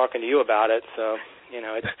 I'm talking to you about it, so...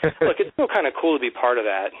 it's still kind of cool to be part of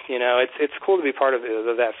that. It's cool to be part of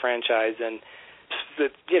that franchise. And,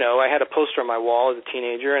 I had a poster on my wall as a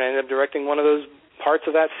teenager, and I ended up directing one of those parts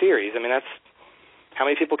of that series. I mean, that's how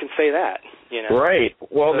many people can say that, Right.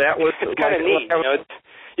 Well, so that was... It's kind of neat,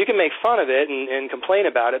 you can make fun of it and complain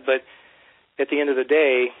about it, but at the end of the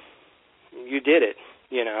day, you did it,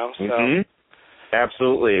 so... Mm-hmm.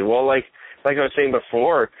 Absolutely. Well, like I was saying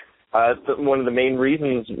before... one of the main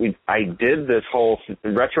reasons I did this whole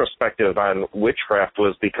retrospective on Witchcraft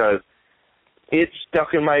was because it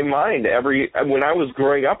stuck in my mind. When I was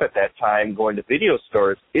growing up at that time, going to video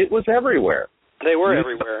stores, it was everywhere. They were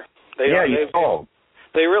everywhere. They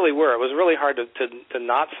really were. It was really hard to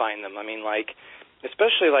not find them. I mean, like,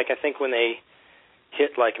 especially, like, I think when they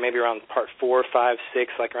hit, like, maybe around part 4, 5,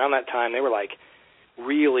 6, like, around that time, they were, like,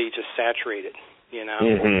 really just saturated,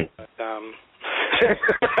 Mm-hmm. But,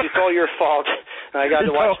 it's all your fault. I got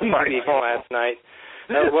to watch the movie last night.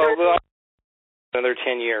 Well, another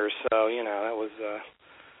 10 years, so that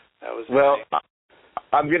was. Well, nice.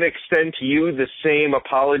 I'm going to extend to you the same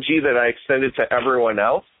apology that I extended to everyone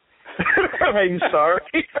else. I'm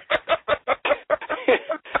sorry.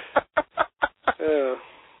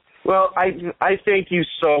 Well, I thank you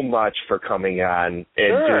so much for coming on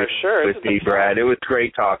and sure. with me, Brad. It was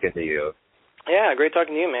great talking to you. Yeah, great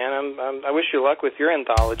talking to you, man. I wish you luck with your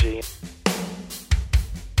anthology.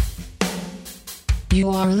 You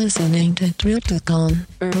are listening to Triptychon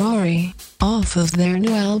Rory off of their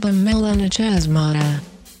new album Melana Chasmata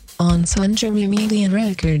on Sunjumi Media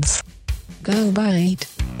Records. Go buy it,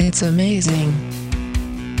 it's amazing.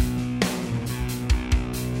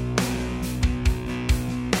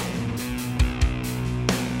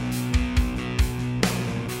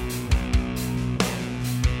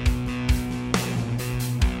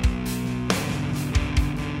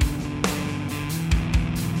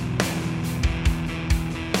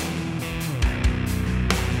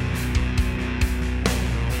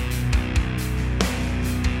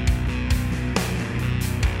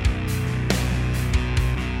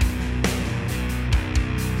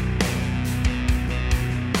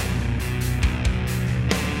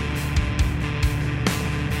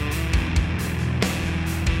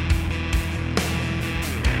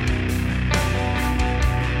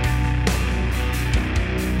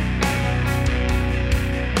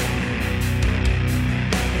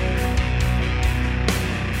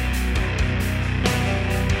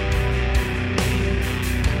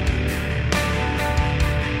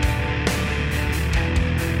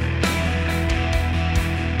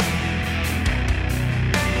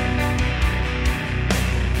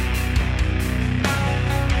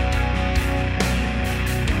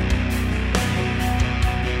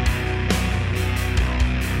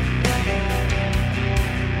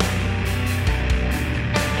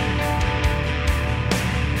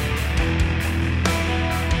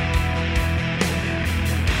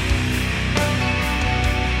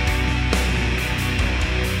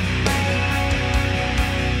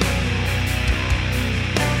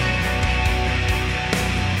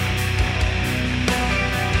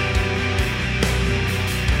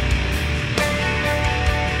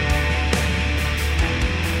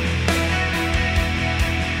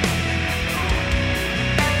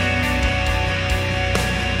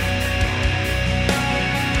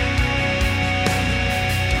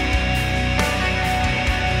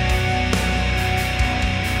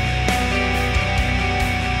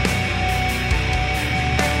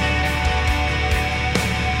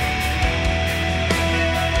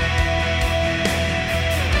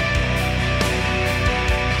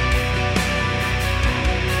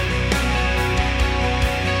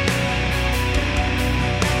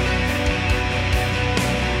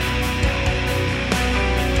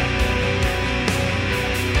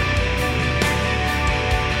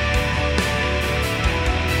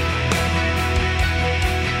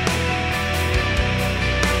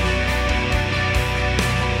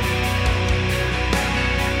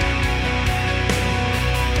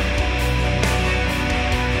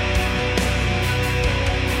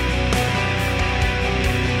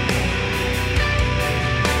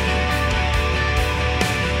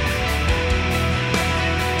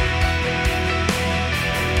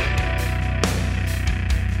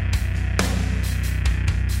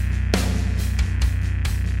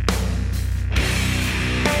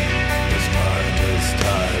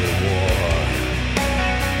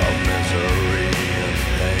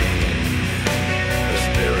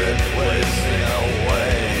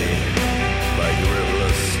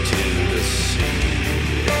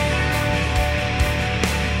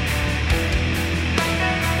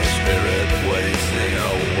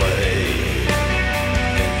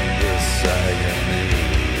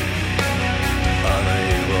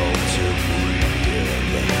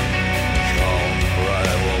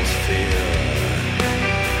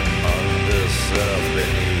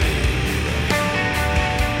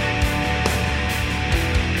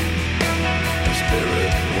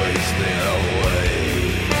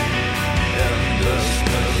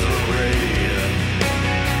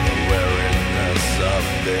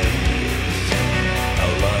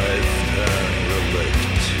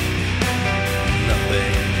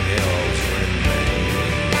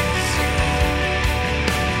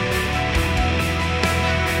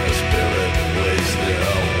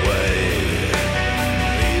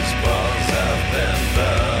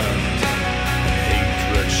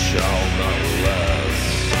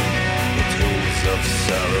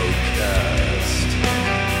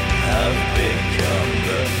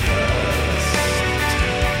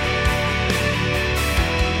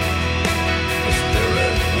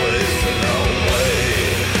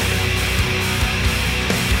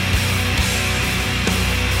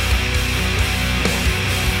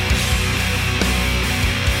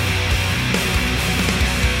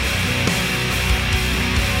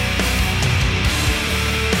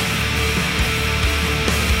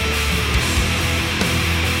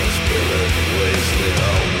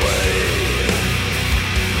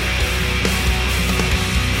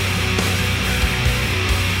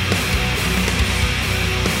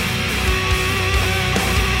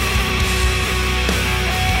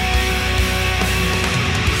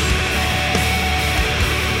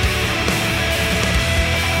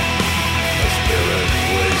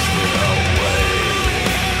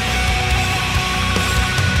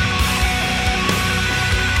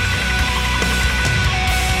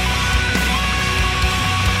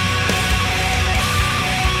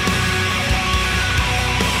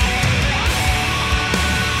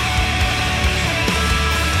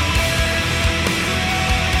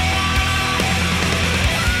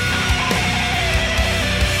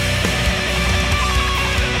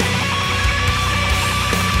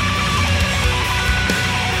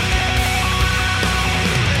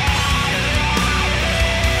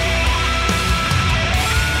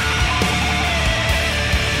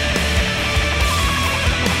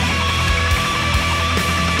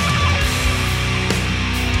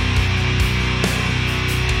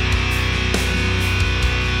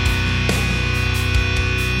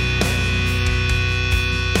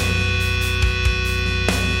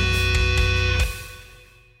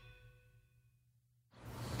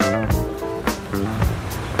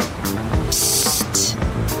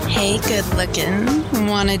 Hey, good looking.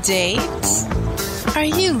 Want a date? Are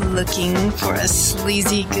you looking for a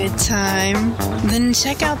sleazy good time? Then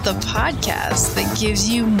check out the podcast that gives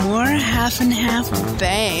you more half and half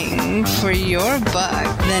bang for your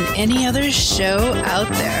buck than any other show out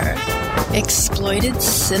there. Exploited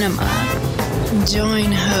Cinema.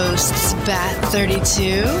 Join hosts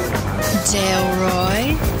Bat32, Dale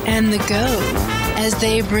Roy, and The Goat as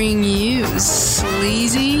they bring you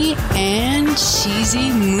sleazy and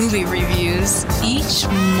cheesy movie reviews each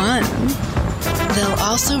month. They'll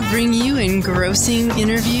also bring you engrossing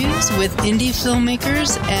interviews with indie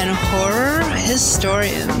filmmakers and horror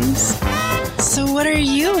historians. So what are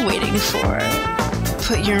you waiting for?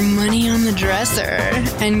 Put your money on the dresser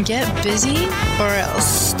and get busy, or else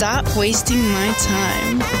stop wasting my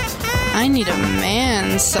time. I need a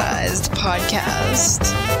man-sized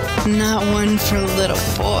podcast, not one for little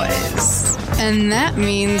boys. And that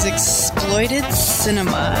means Exploited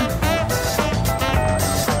Cinema.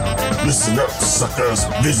 Listen up, suckers.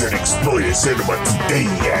 Visit Exploited Cinema today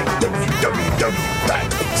at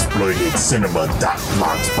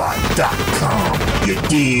www.exploitedcinema.blogspot.com. You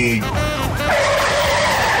dig?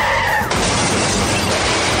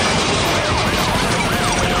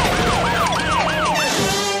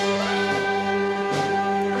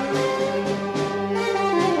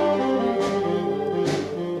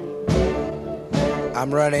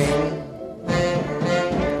 I'm running.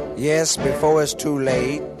 Yes, before it's too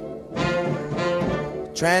late.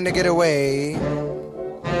 Trying to get away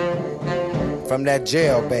from that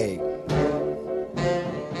jailbait.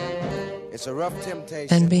 It's a rough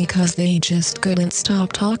temptation. And because they just couldn't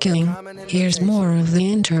stop talking, here's more of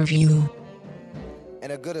the interview.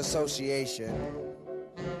 And a good association,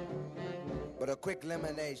 but a quick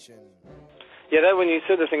elimination. Yeah, that when you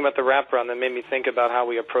said the thing about the wraparound, that made me think about how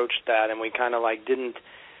we approached that, and we kind of like didn't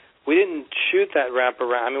shoot that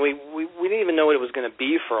wraparound. I mean, we didn't even know what it was going to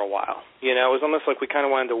be for a while. You know, it was almost like we kind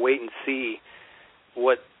of wanted to wait and see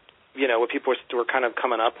what people were kind of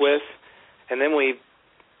coming up with, and then we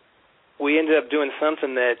ended up doing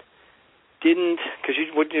something that didn't, because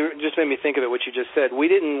you just made me think of it, what you just said. We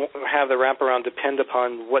didn't have the wraparound depend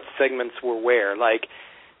upon what segments were where. Like,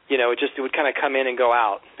 you know, it would kind of come in and go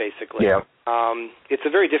out, basically. Yeah. It's a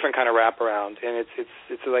very different kind of wraparound, and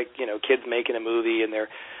it's like, you know, kids making a movie and they're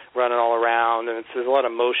running all around, and there's a lot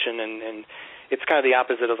of motion, and it's kind of the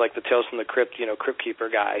opposite of like the Tales from the Crypt, you know, Crypt Keeper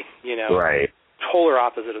guy, you know. Right. Polar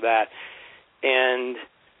opposite of that. And,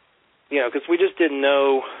 you know, because we just didn't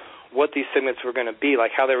know what these segments were going to be,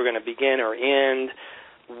 like how they were going to begin or end,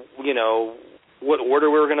 you know, what order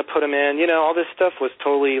we were going to put them in. You know, all this stuff was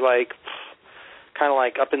totally like kind of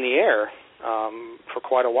like up in the air for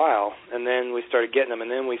quite a while. And then we started getting them, and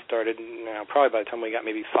then we started, you know, probably by the time we got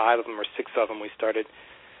maybe 5 of them or 6 of them, we started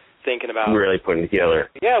thinking about really putting together.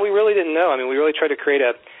 Yeah, we really didn't know. I mean, we really tried to create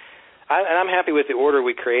and I'm happy with the order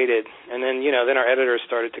we created. And then, you know, then our editors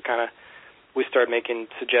started to we started making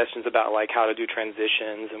suggestions about like how to do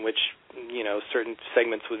transitions and which, you know, certain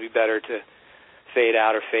segments would be better to fade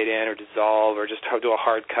out or fade in or dissolve or just do a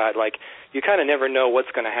hard cut. Like, you kind of never know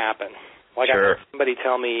what's going to happen. Like, sure. I had somebody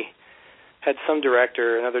tell me,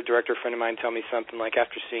 another director friend of mine tell me something like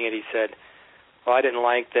after seeing it, he said, well, I didn't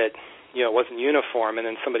like that, you know, it wasn't uniform. And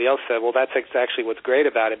then somebody else said, well, that's actually what's great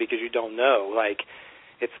about it, because you don't know. Like,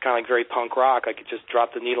 it's kind of like very punk rock. Like, it just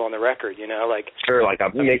dropped the needle on the record, you know? Like, sure, like a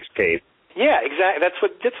mixtape. Yeah, exactly.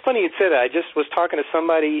 That's funny you'd say that. I just was talking to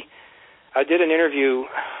somebody. I did an interview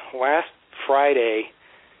last Friday,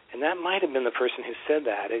 and that might have been the person who said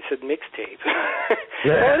that. They said mixtape.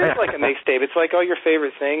 Well, it is like a mixtape. It's like all your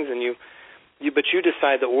favorite things, and but you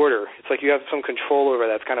decide the order. It's like you have some control over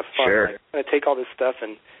that. It's kind of fun. Sure. Like, I'm going to take all this stuff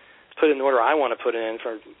and put it in the order I want to put it in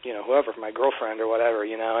for, you know, whoever, for my girlfriend or whatever,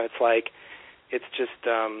 you know. And it's like, it's just,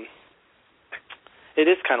 it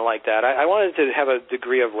is kind of like that. I wanted to have a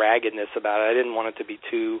degree of raggedness about it. I didn't want it to be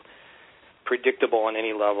too predictable on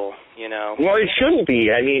any level, you know. Well, it shouldn't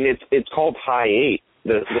be. I mean, it's called High 8.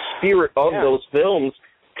 The spirit of those films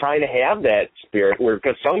kind of have that spirit, where,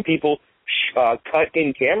 because some people cut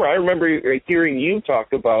in camera. I remember hearing you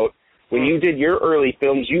talk about when you did your early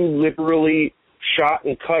films, you literally shot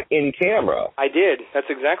and cut in camera. I did. That's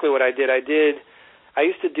exactly what I did. I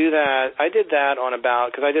used to do that. I did that on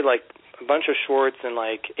because I did like a bunch of shorts and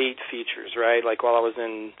like 8 features, right? Like while I was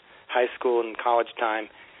in high school and college time.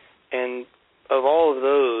 And of all of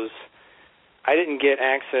those, I didn't get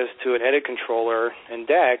access to an edit controller and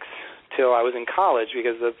Dex till I was in college,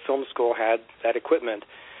 because the film school had that equipment.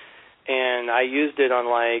 And I used it on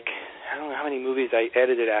like, I don't know how many movies I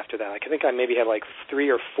edited after that. Like, I think I maybe had like 3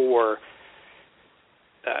 or 4,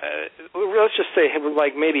 let's just say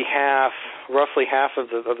like maybe half roughly half of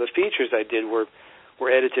the features I did were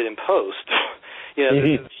edited in post. There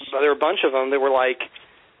were a bunch of them that were like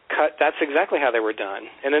cut. That's exactly how they were done.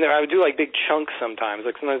 And then I would do like big chunks sometimes.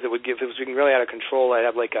 Like sometimes it would give, if it was really out of control, I'd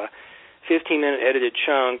have like a 15-minute edited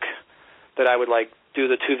chunk that I would like do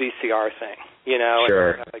the 2 VCR thing.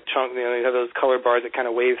 Sure. And like chunk. You have those color bars that kind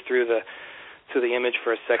of wave through the image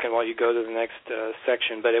for a second while you go to the next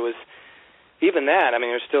section. But it was. Even that, I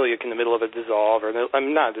mean, you're still in the middle of a dissolve, or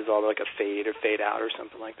not a dissolve, like a fade or fade out or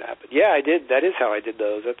something like that. But yeah, I did. That is how I did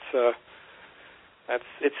those. It's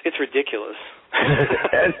ridiculous.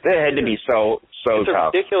 It had to be so it's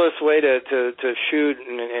tough. It's a ridiculous way to shoot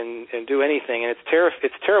and do anything, and it's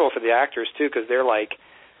terrible for the actors too, because they're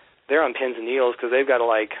on pins and needles because they've got to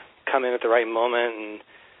like come in at the right moment, and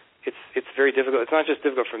it's very difficult. It's not just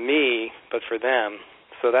difficult for me, but for them.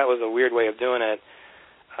 So that was a weird way of doing it.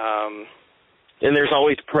 And there's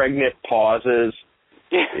always pregnant pauses.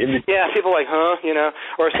 Yeah, people like, huh,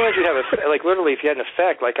 Or sometimes you'd have literally, if you had an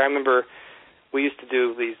effect, like I remember we used to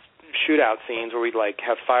do these shootout scenes where we'd like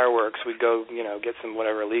have fireworks. We'd go, get some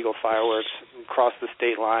whatever illegal fireworks, cross the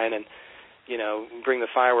state line, and bring the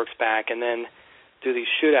fireworks back, and then do these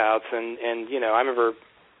shootouts. And I remember,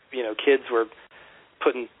 kids were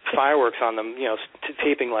putting fireworks on them,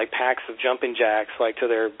 taping like packs of jumping jacks like to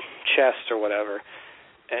their chest or whatever.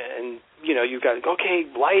 And you've got, okay,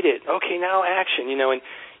 light it. Okay, now action. And you're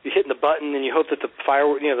hitting the button, and you hope that the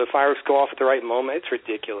fireworks go off at the right moment. It's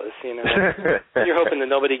ridiculous. You're hoping that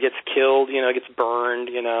nobody gets killed, gets burned,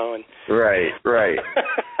 and right.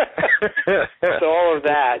 So all of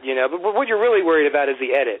that, But what you're really worried about is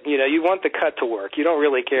the edit. You want the cut to work. You don't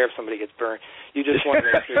really care if somebody gets burned. You just want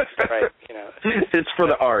to make sure it's right. It's for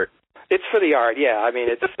the art. It's for the art, yeah. I mean,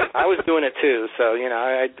 I was doing it too, so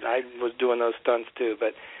I was doing those stunts too.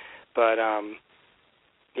 But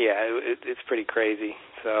yeah, it's pretty crazy.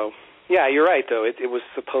 So yeah, you're right though. It was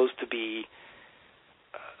supposed to be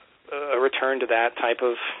a return to that type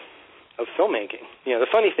of filmmaking. The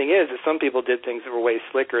funny thing is that some people did things that were way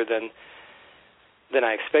slicker than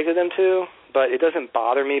I expected them to, but it doesn't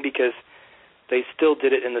bother me because they still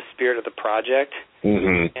did it in the spirit of the project.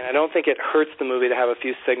 Mm-hmm. And I don't think it hurts the movie to have a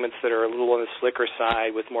few segments that are a little on the slicker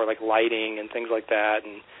side with more like lighting and things like that,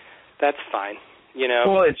 and that's fine,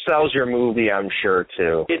 Well, it sells your movie, I'm sure,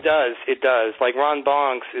 too. It does. Like Ron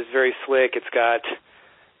Bonks is very slick. It's got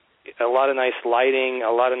a lot of nice lighting,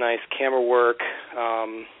 a lot of nice camera work,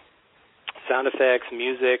 sound effects,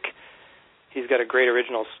 music. He's got a great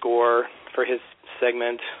original score for his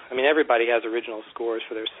segment. I mean, everybody has original scores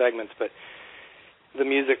for their segments, but the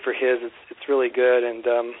music for his, it's really good,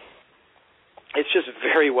 and it's just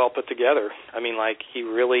very well put together. I mean, like, he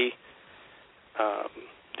really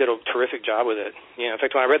did a terrific job with it. In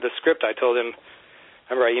fact, when I read the script, I told him,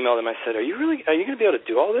 I emailed him, I said, are you going to be able to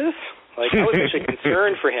do all this? Like, I was actually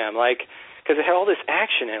concerned for him, like, because it had all this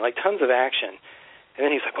action in it, like tons of action. And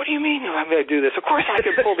then he's like, what do you mean I'm going to do this? Of course I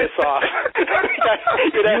can pull this off.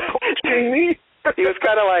 He was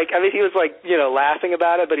kind of like, I mean, he was like, laughing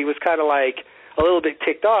about it, but he was kind of like a little bit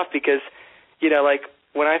ticked off because, like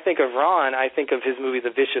when I think of Ron, I think of his movie The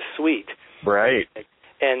Vicious Suite. Right.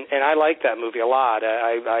 And I like that movie a lot.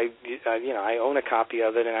 I own a copy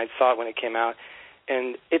of it, and I saw it when it came out.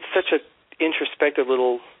 And it's such an introspective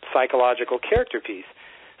little psychological character piece.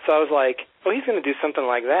 So I was like, oh, he's going to do something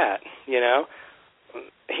like that,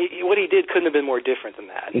 What he did couldn't have been more different than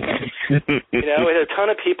that. It has a ton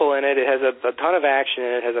of people in it. It has a ton of action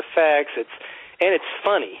in it. It has effects. It's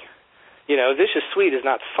funny. Vicious Suite is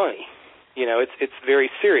not funny. It's very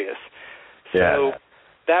serious. So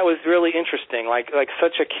that was really interesting. Like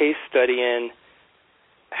such a case study in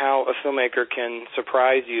how a filmmaker can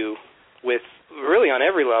surprise you with really on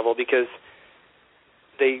every level because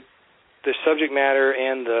the subject matter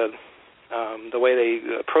and the way they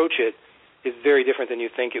approach it is very different than you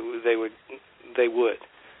think they would.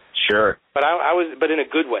 Sure. But but in a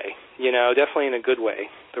good way, definitely in a good way.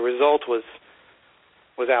 The result was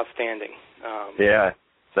outstanding. Yeah,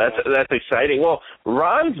 that's exciting. Well,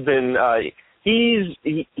 Ron's been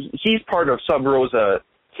he's part of Sub Rosa.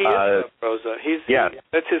 He is Sub Rosa.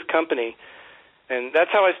 That's his company, and that's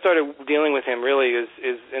how I started dealing with him. Really,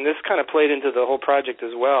 is and this kind of played into the whole project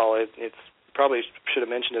as well. It's probably should have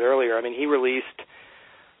mentioned it earlier. I mean, he released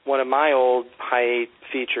one of my old high 8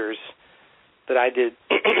 features that I did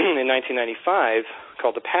in 1995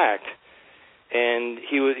 called The Pact, and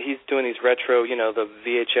he's doing these retro, the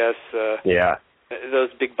VHS, those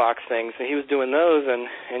big box things, and he was doing those, and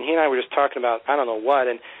he and I were just talking about I don't know what,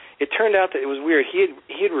 and it turned out that it was weird. He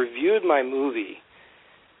had reviewed my movie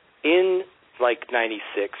in like 96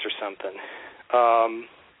 or something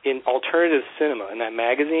in Alternative Cinema in that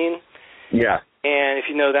magazine. Yeah. And if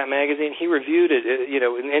you know that magazine, he reviewed it,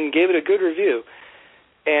 and gave it a good review.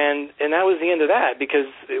 And that was the end of that, because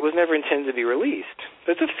it was never intended to be released.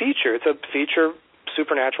 But it's a feature. It's a feature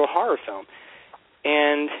supernatural horror film.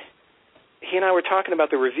 And he and I were talking about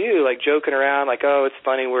the review, like joking around, like, oh, it's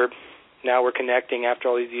funny, we're connecting after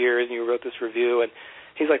all these years, and you wrote this review. And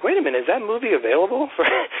he's like, wait a minute, is that movie available?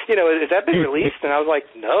 Has that been released? And I was like,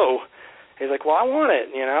 no. He's like, well, I want it.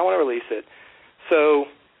 I want to release it. So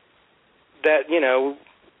that,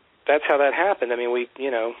 that's how that happened. I mean,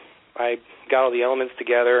 I got all the elements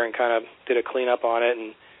together and kind of did a cleanup on it,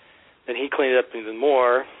 and then he cleaned it up even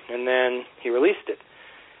more, and then he released it.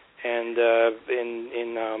 And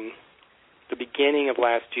in the beginning of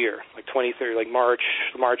last year, like March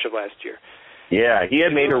of last year. Yeah, he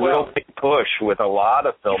had made a real big push with a lot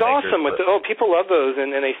of filmmakers. It's awesome. People love those,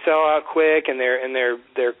 and they sell out quick, and the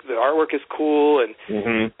artwork is cool, and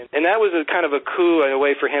and that was a kind of a coup in a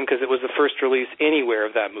way for him, because it was the first release anywhere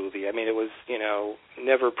of that movie. I mean, it was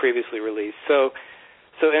never previously released. So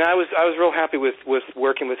and I was real happy with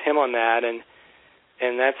working with him on that, and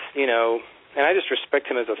that's and I just respect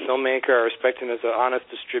him as a filmmaker. I respect him as an honest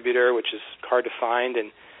distributor, which is hard to find,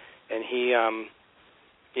 and he.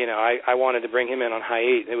 I wanted to bring him in on High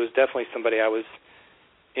 8. It was definitely somebody I was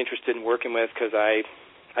interested in working with, because I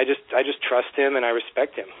just trust him and I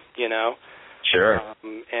respect him, Sure.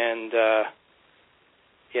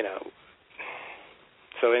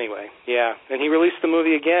 So anyway, yeah. And he released the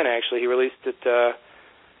movie again, actually. He released it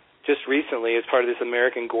just recently as part of this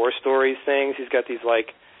American Gore Stories things. He's got these,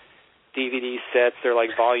 like, DVD sets. They're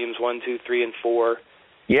like volumes 1, 2, 3, and 4.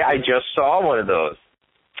 Yeah, I just saw one of those.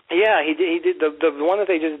 Yeah, he did the one that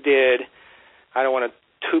they just did. I don't want to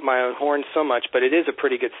toot my own horn so much, but it is a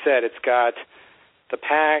pretty good set. It's got The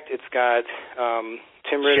Pact. It's got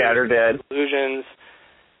Tim Ritter, Shatter Dead, Illusions,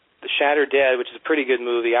 The Shatter Dead, which is a pretty good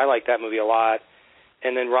movie. I like that movie a lot.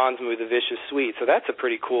 And then Ron's movie, The Vicious Suite. So that's a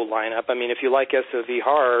pretty cool lineup. I mean, if you like SOV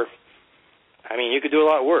horror, I mean, you could do a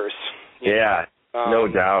lot worse. Yeah, no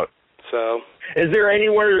doubt. So, is there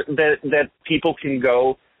anywhere that people can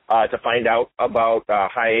go to find out about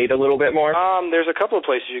High 8 a little bit more? There's a couple of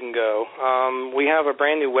places you can go. We have a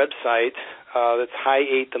brand new website that's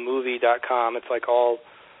high8themovie.com. It's like all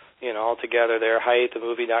together there,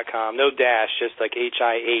 high8themovie.com. No dash, just like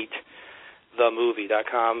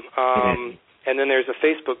hi8themovie.com. And then there's a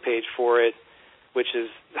Facebook page for it, which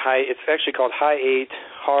is it's actually called High 8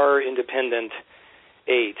 Horror Independent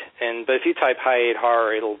 8. But if you type High 8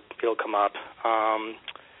 Horror, it'll come up.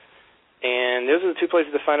 And those are the two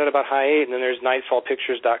places to find out about High 8. And then there's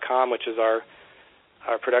nightfallpictures.com, which is our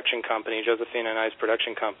production company, Josephina and I's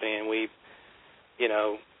production company, and we,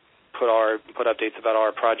 put updates about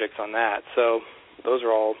our projects on that. So those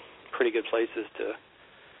are all pretty good places to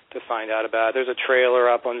find out about. There's a trailer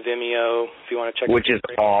up on Vimeo if you want to check. Which is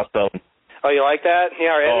awesome. Oh, you like that?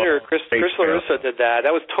 Yeah, our editor Chris LaRusso did that.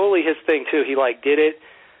 That was totally his thing too. He did it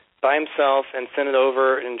by himself and sent it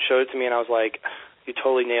over and showed it to me, and I was like, "You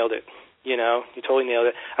totally nailed it." You totally nailed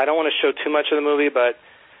it. I don't want to show too much of the movie, but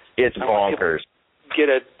it's bonkers. Get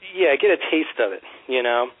a taste of it.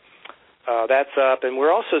 That's up, and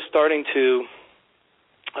we're also starting to.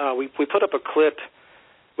 We put up a clip.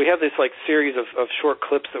 We have this series of short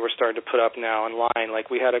clips that we're starting to put up now online. Like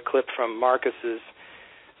we had a clip from Marcus's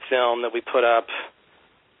film that we put up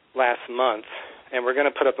last month, and we're going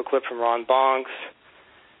to put up a clip from Ron Bonks,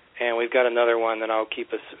 and we've got another one that I'll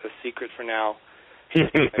keep a secret for now. It's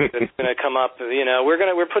going to come up.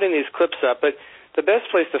 We're putting these clips up, but the best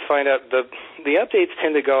place to find out the updates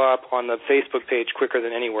tend to go up on the Facebook page quicker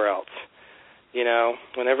than anywhere else.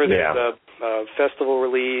 Whenever there's a festival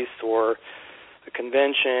release or a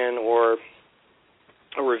convention or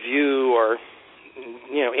a review or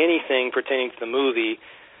anything pertaining to the movie,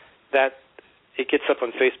 that it gets up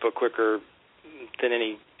on Facebook quicker than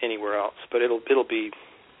anywhere else. But it'll be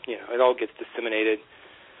it all gets disseminated.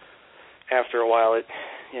 After a while, it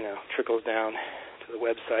trickles down to the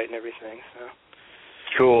website and everything. So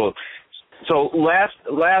cool. So last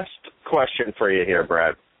question for you here,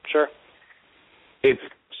 Brad. Sure. If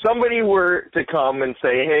somebody were to come and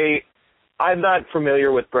say, "Hey, I'm not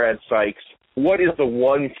familiar with Brad Sykes. What is the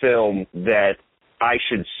one film that I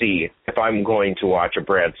should see if I'm going to watch a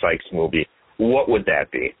Brad Sykes movie?" What would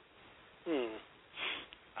that be?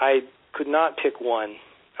 I could not pick one.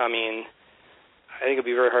 I mean, I think it'd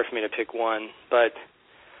be very hard for me to pick one, but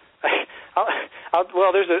I'll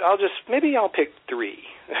pick three.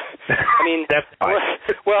 I mean, that's fine.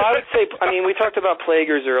 Well, I would say, we talked about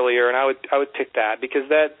Plaguers earlier, and I would pick that because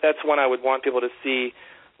that's one I would want people to see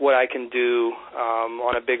what I can do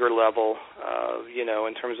on a bigger level,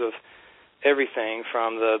 in terms of everything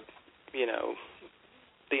from the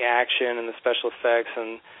the action and the special effects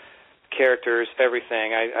and characters,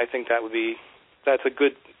 everything. I think that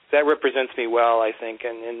represents me well, I think,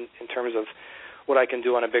 and in terms of what I can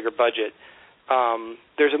do on a bigger budget.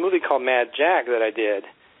 There's a movie called Mad Jack that I did.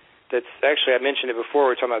 That's actually, I mentioned it before. We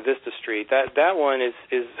were talking about Vista Street. That one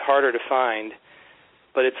is harder to find,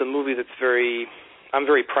 but it's a movie I'm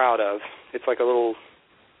very proud of. It's like a little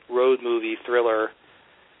road movie thriller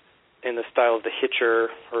in the style of The Hitcher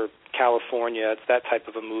or California. It's that type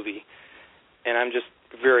of a movie, and I'm just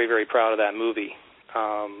very, very proud of that movie.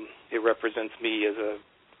 It represents me as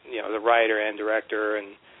the writer and director,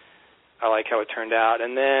 and I like how it turned out.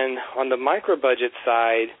 And then on the micro-budget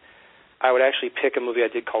side, I would actually pick a movie I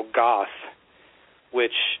did called Goth,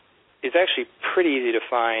 which is actually pretty easy to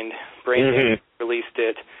find. Braindance released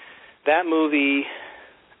it. That movie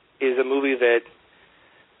is a movie that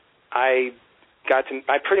I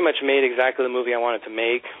pretty much made exactly the movie I wanted to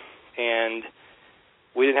make, and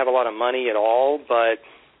we didn't have a lot of money at all, but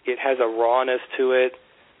it has a rawness to it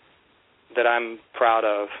that I'm proud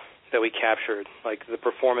of, that we captured. Like the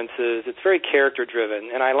performances, it's very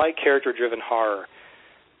character-driven, and I like character-driven horror.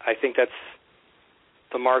 I think that's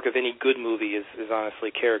the mark of any good movie is honestly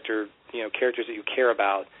characters that you care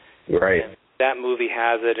about. Right. And that movie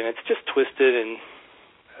has it, and it's just twisted, and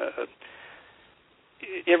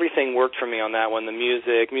everything worked for me on that one. The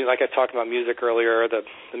music, like I talked about music earlier, the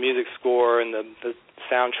music score and the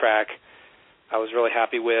soundtrack, I was really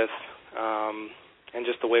happy with, and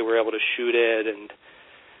just the way we were able to shoot it. And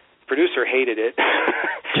the producer hated it,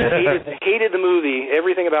 hated the movie,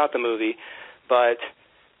 everything about the movie, but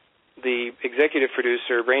the executive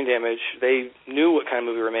producer, Brain Damage, they knew what kind of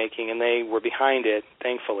movie we were making, and they were behind it,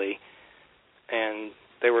 thankfully, and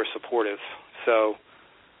they were supportive. So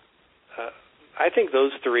I think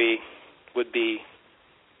those three would be.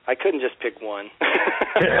 I couldn't just pick one.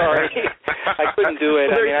 Sorry, I couldn't do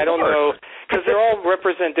it. I mean, I don't know, because they all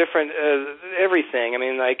represent different everything. I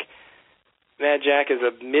mean, like Mad Jack is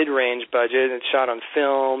a mid-range budget, and it's shot on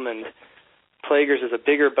film, and Plaguers is a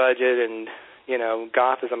bigger budget, and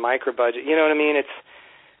Goth is a micro budget. You know what I mean? It's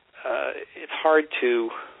hard to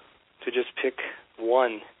just pick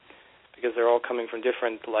one, because they're all coming from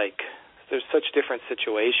different, there's such different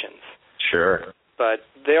situations. Sure. But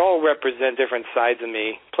they all represent different sides of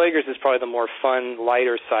me. Plaguers is probably the more fun,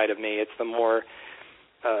 lighter side of me. It's the more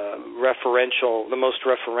the most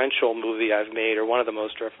referential movie I've made, or one of the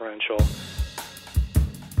most referential.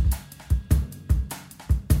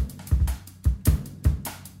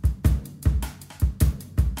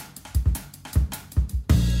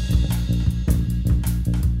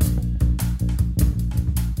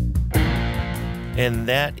 And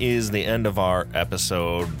that is the end of our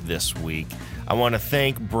episode this week. I want to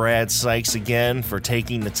thank Brad Sykes again for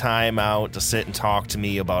taking the time out to sit and talk to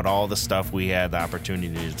me about all the stuff we had the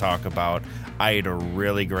opportunity to talk about. I had a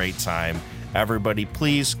really great time. Everybody,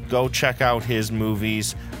 please go check out his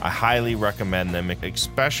movies. I highly recommend them,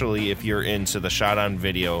 especially if you're into the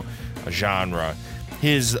shot-on-video genre.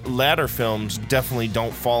 His latter films definitely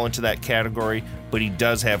don't fall into that category, but he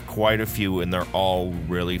does have quite a few, and they're all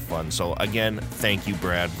really fun. So again, thank you,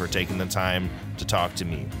 Brad, for taking the time to talk to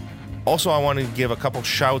me. Also, I want to give a couple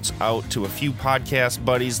shouts out to a few podcast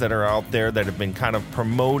buddies that are out there that have been kind of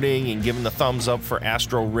promoting and giving the thumbs up for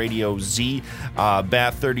Astro Radio Z.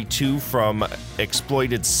 Bat32 from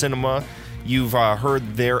Exploited Cinema. You've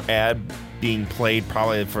heard their ad being played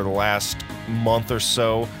probably for the last month or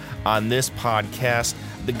so on this podcast.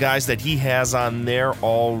 The guys that he has on there,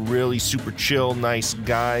 all really super chill, nice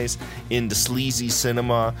guys into sleazy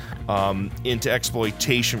cinema, into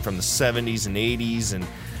exploitation from the 70s and 80s, and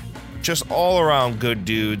just all around good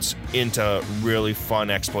dudes into really fun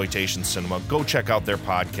exploitation cinema. Go check out their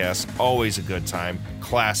podcast. Always a good time.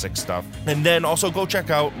 Classic stuff. And then also go check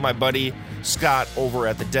out my buddy Scott over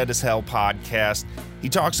at the Dead as Hell podcast. He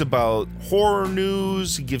talks about horror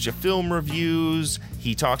news. He gives you film reviews.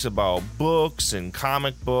 He talks about books and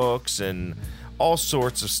comic books and all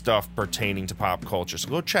sorts of stuff pertaining to pop culture. So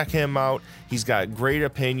go check him out. He's got great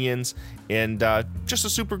opinions and just a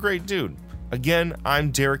super great dude. Again,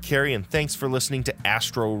 I'm Derek Carey, and thanks for listening to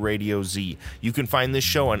Astro Radio Z. You can find this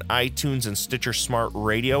show on iTunes and Stitcher Smart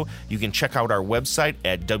Radio. You can check out our website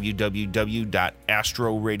at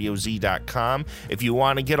www.astroradioz.com. If you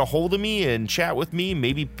want to get a hold of me and chat with me,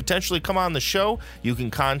 maybe potentially come on the show, you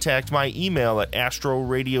can contact my email at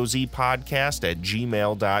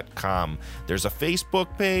astroradiozpodcast@gmail.com. There's a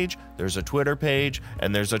Facebook page, there's a Twitter page,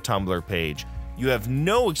 and there's a Tumblr page. You have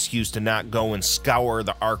no excuse to not go and scour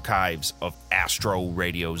the archives of Astro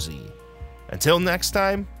Radio Z. Until next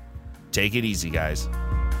time, take it easy, guys.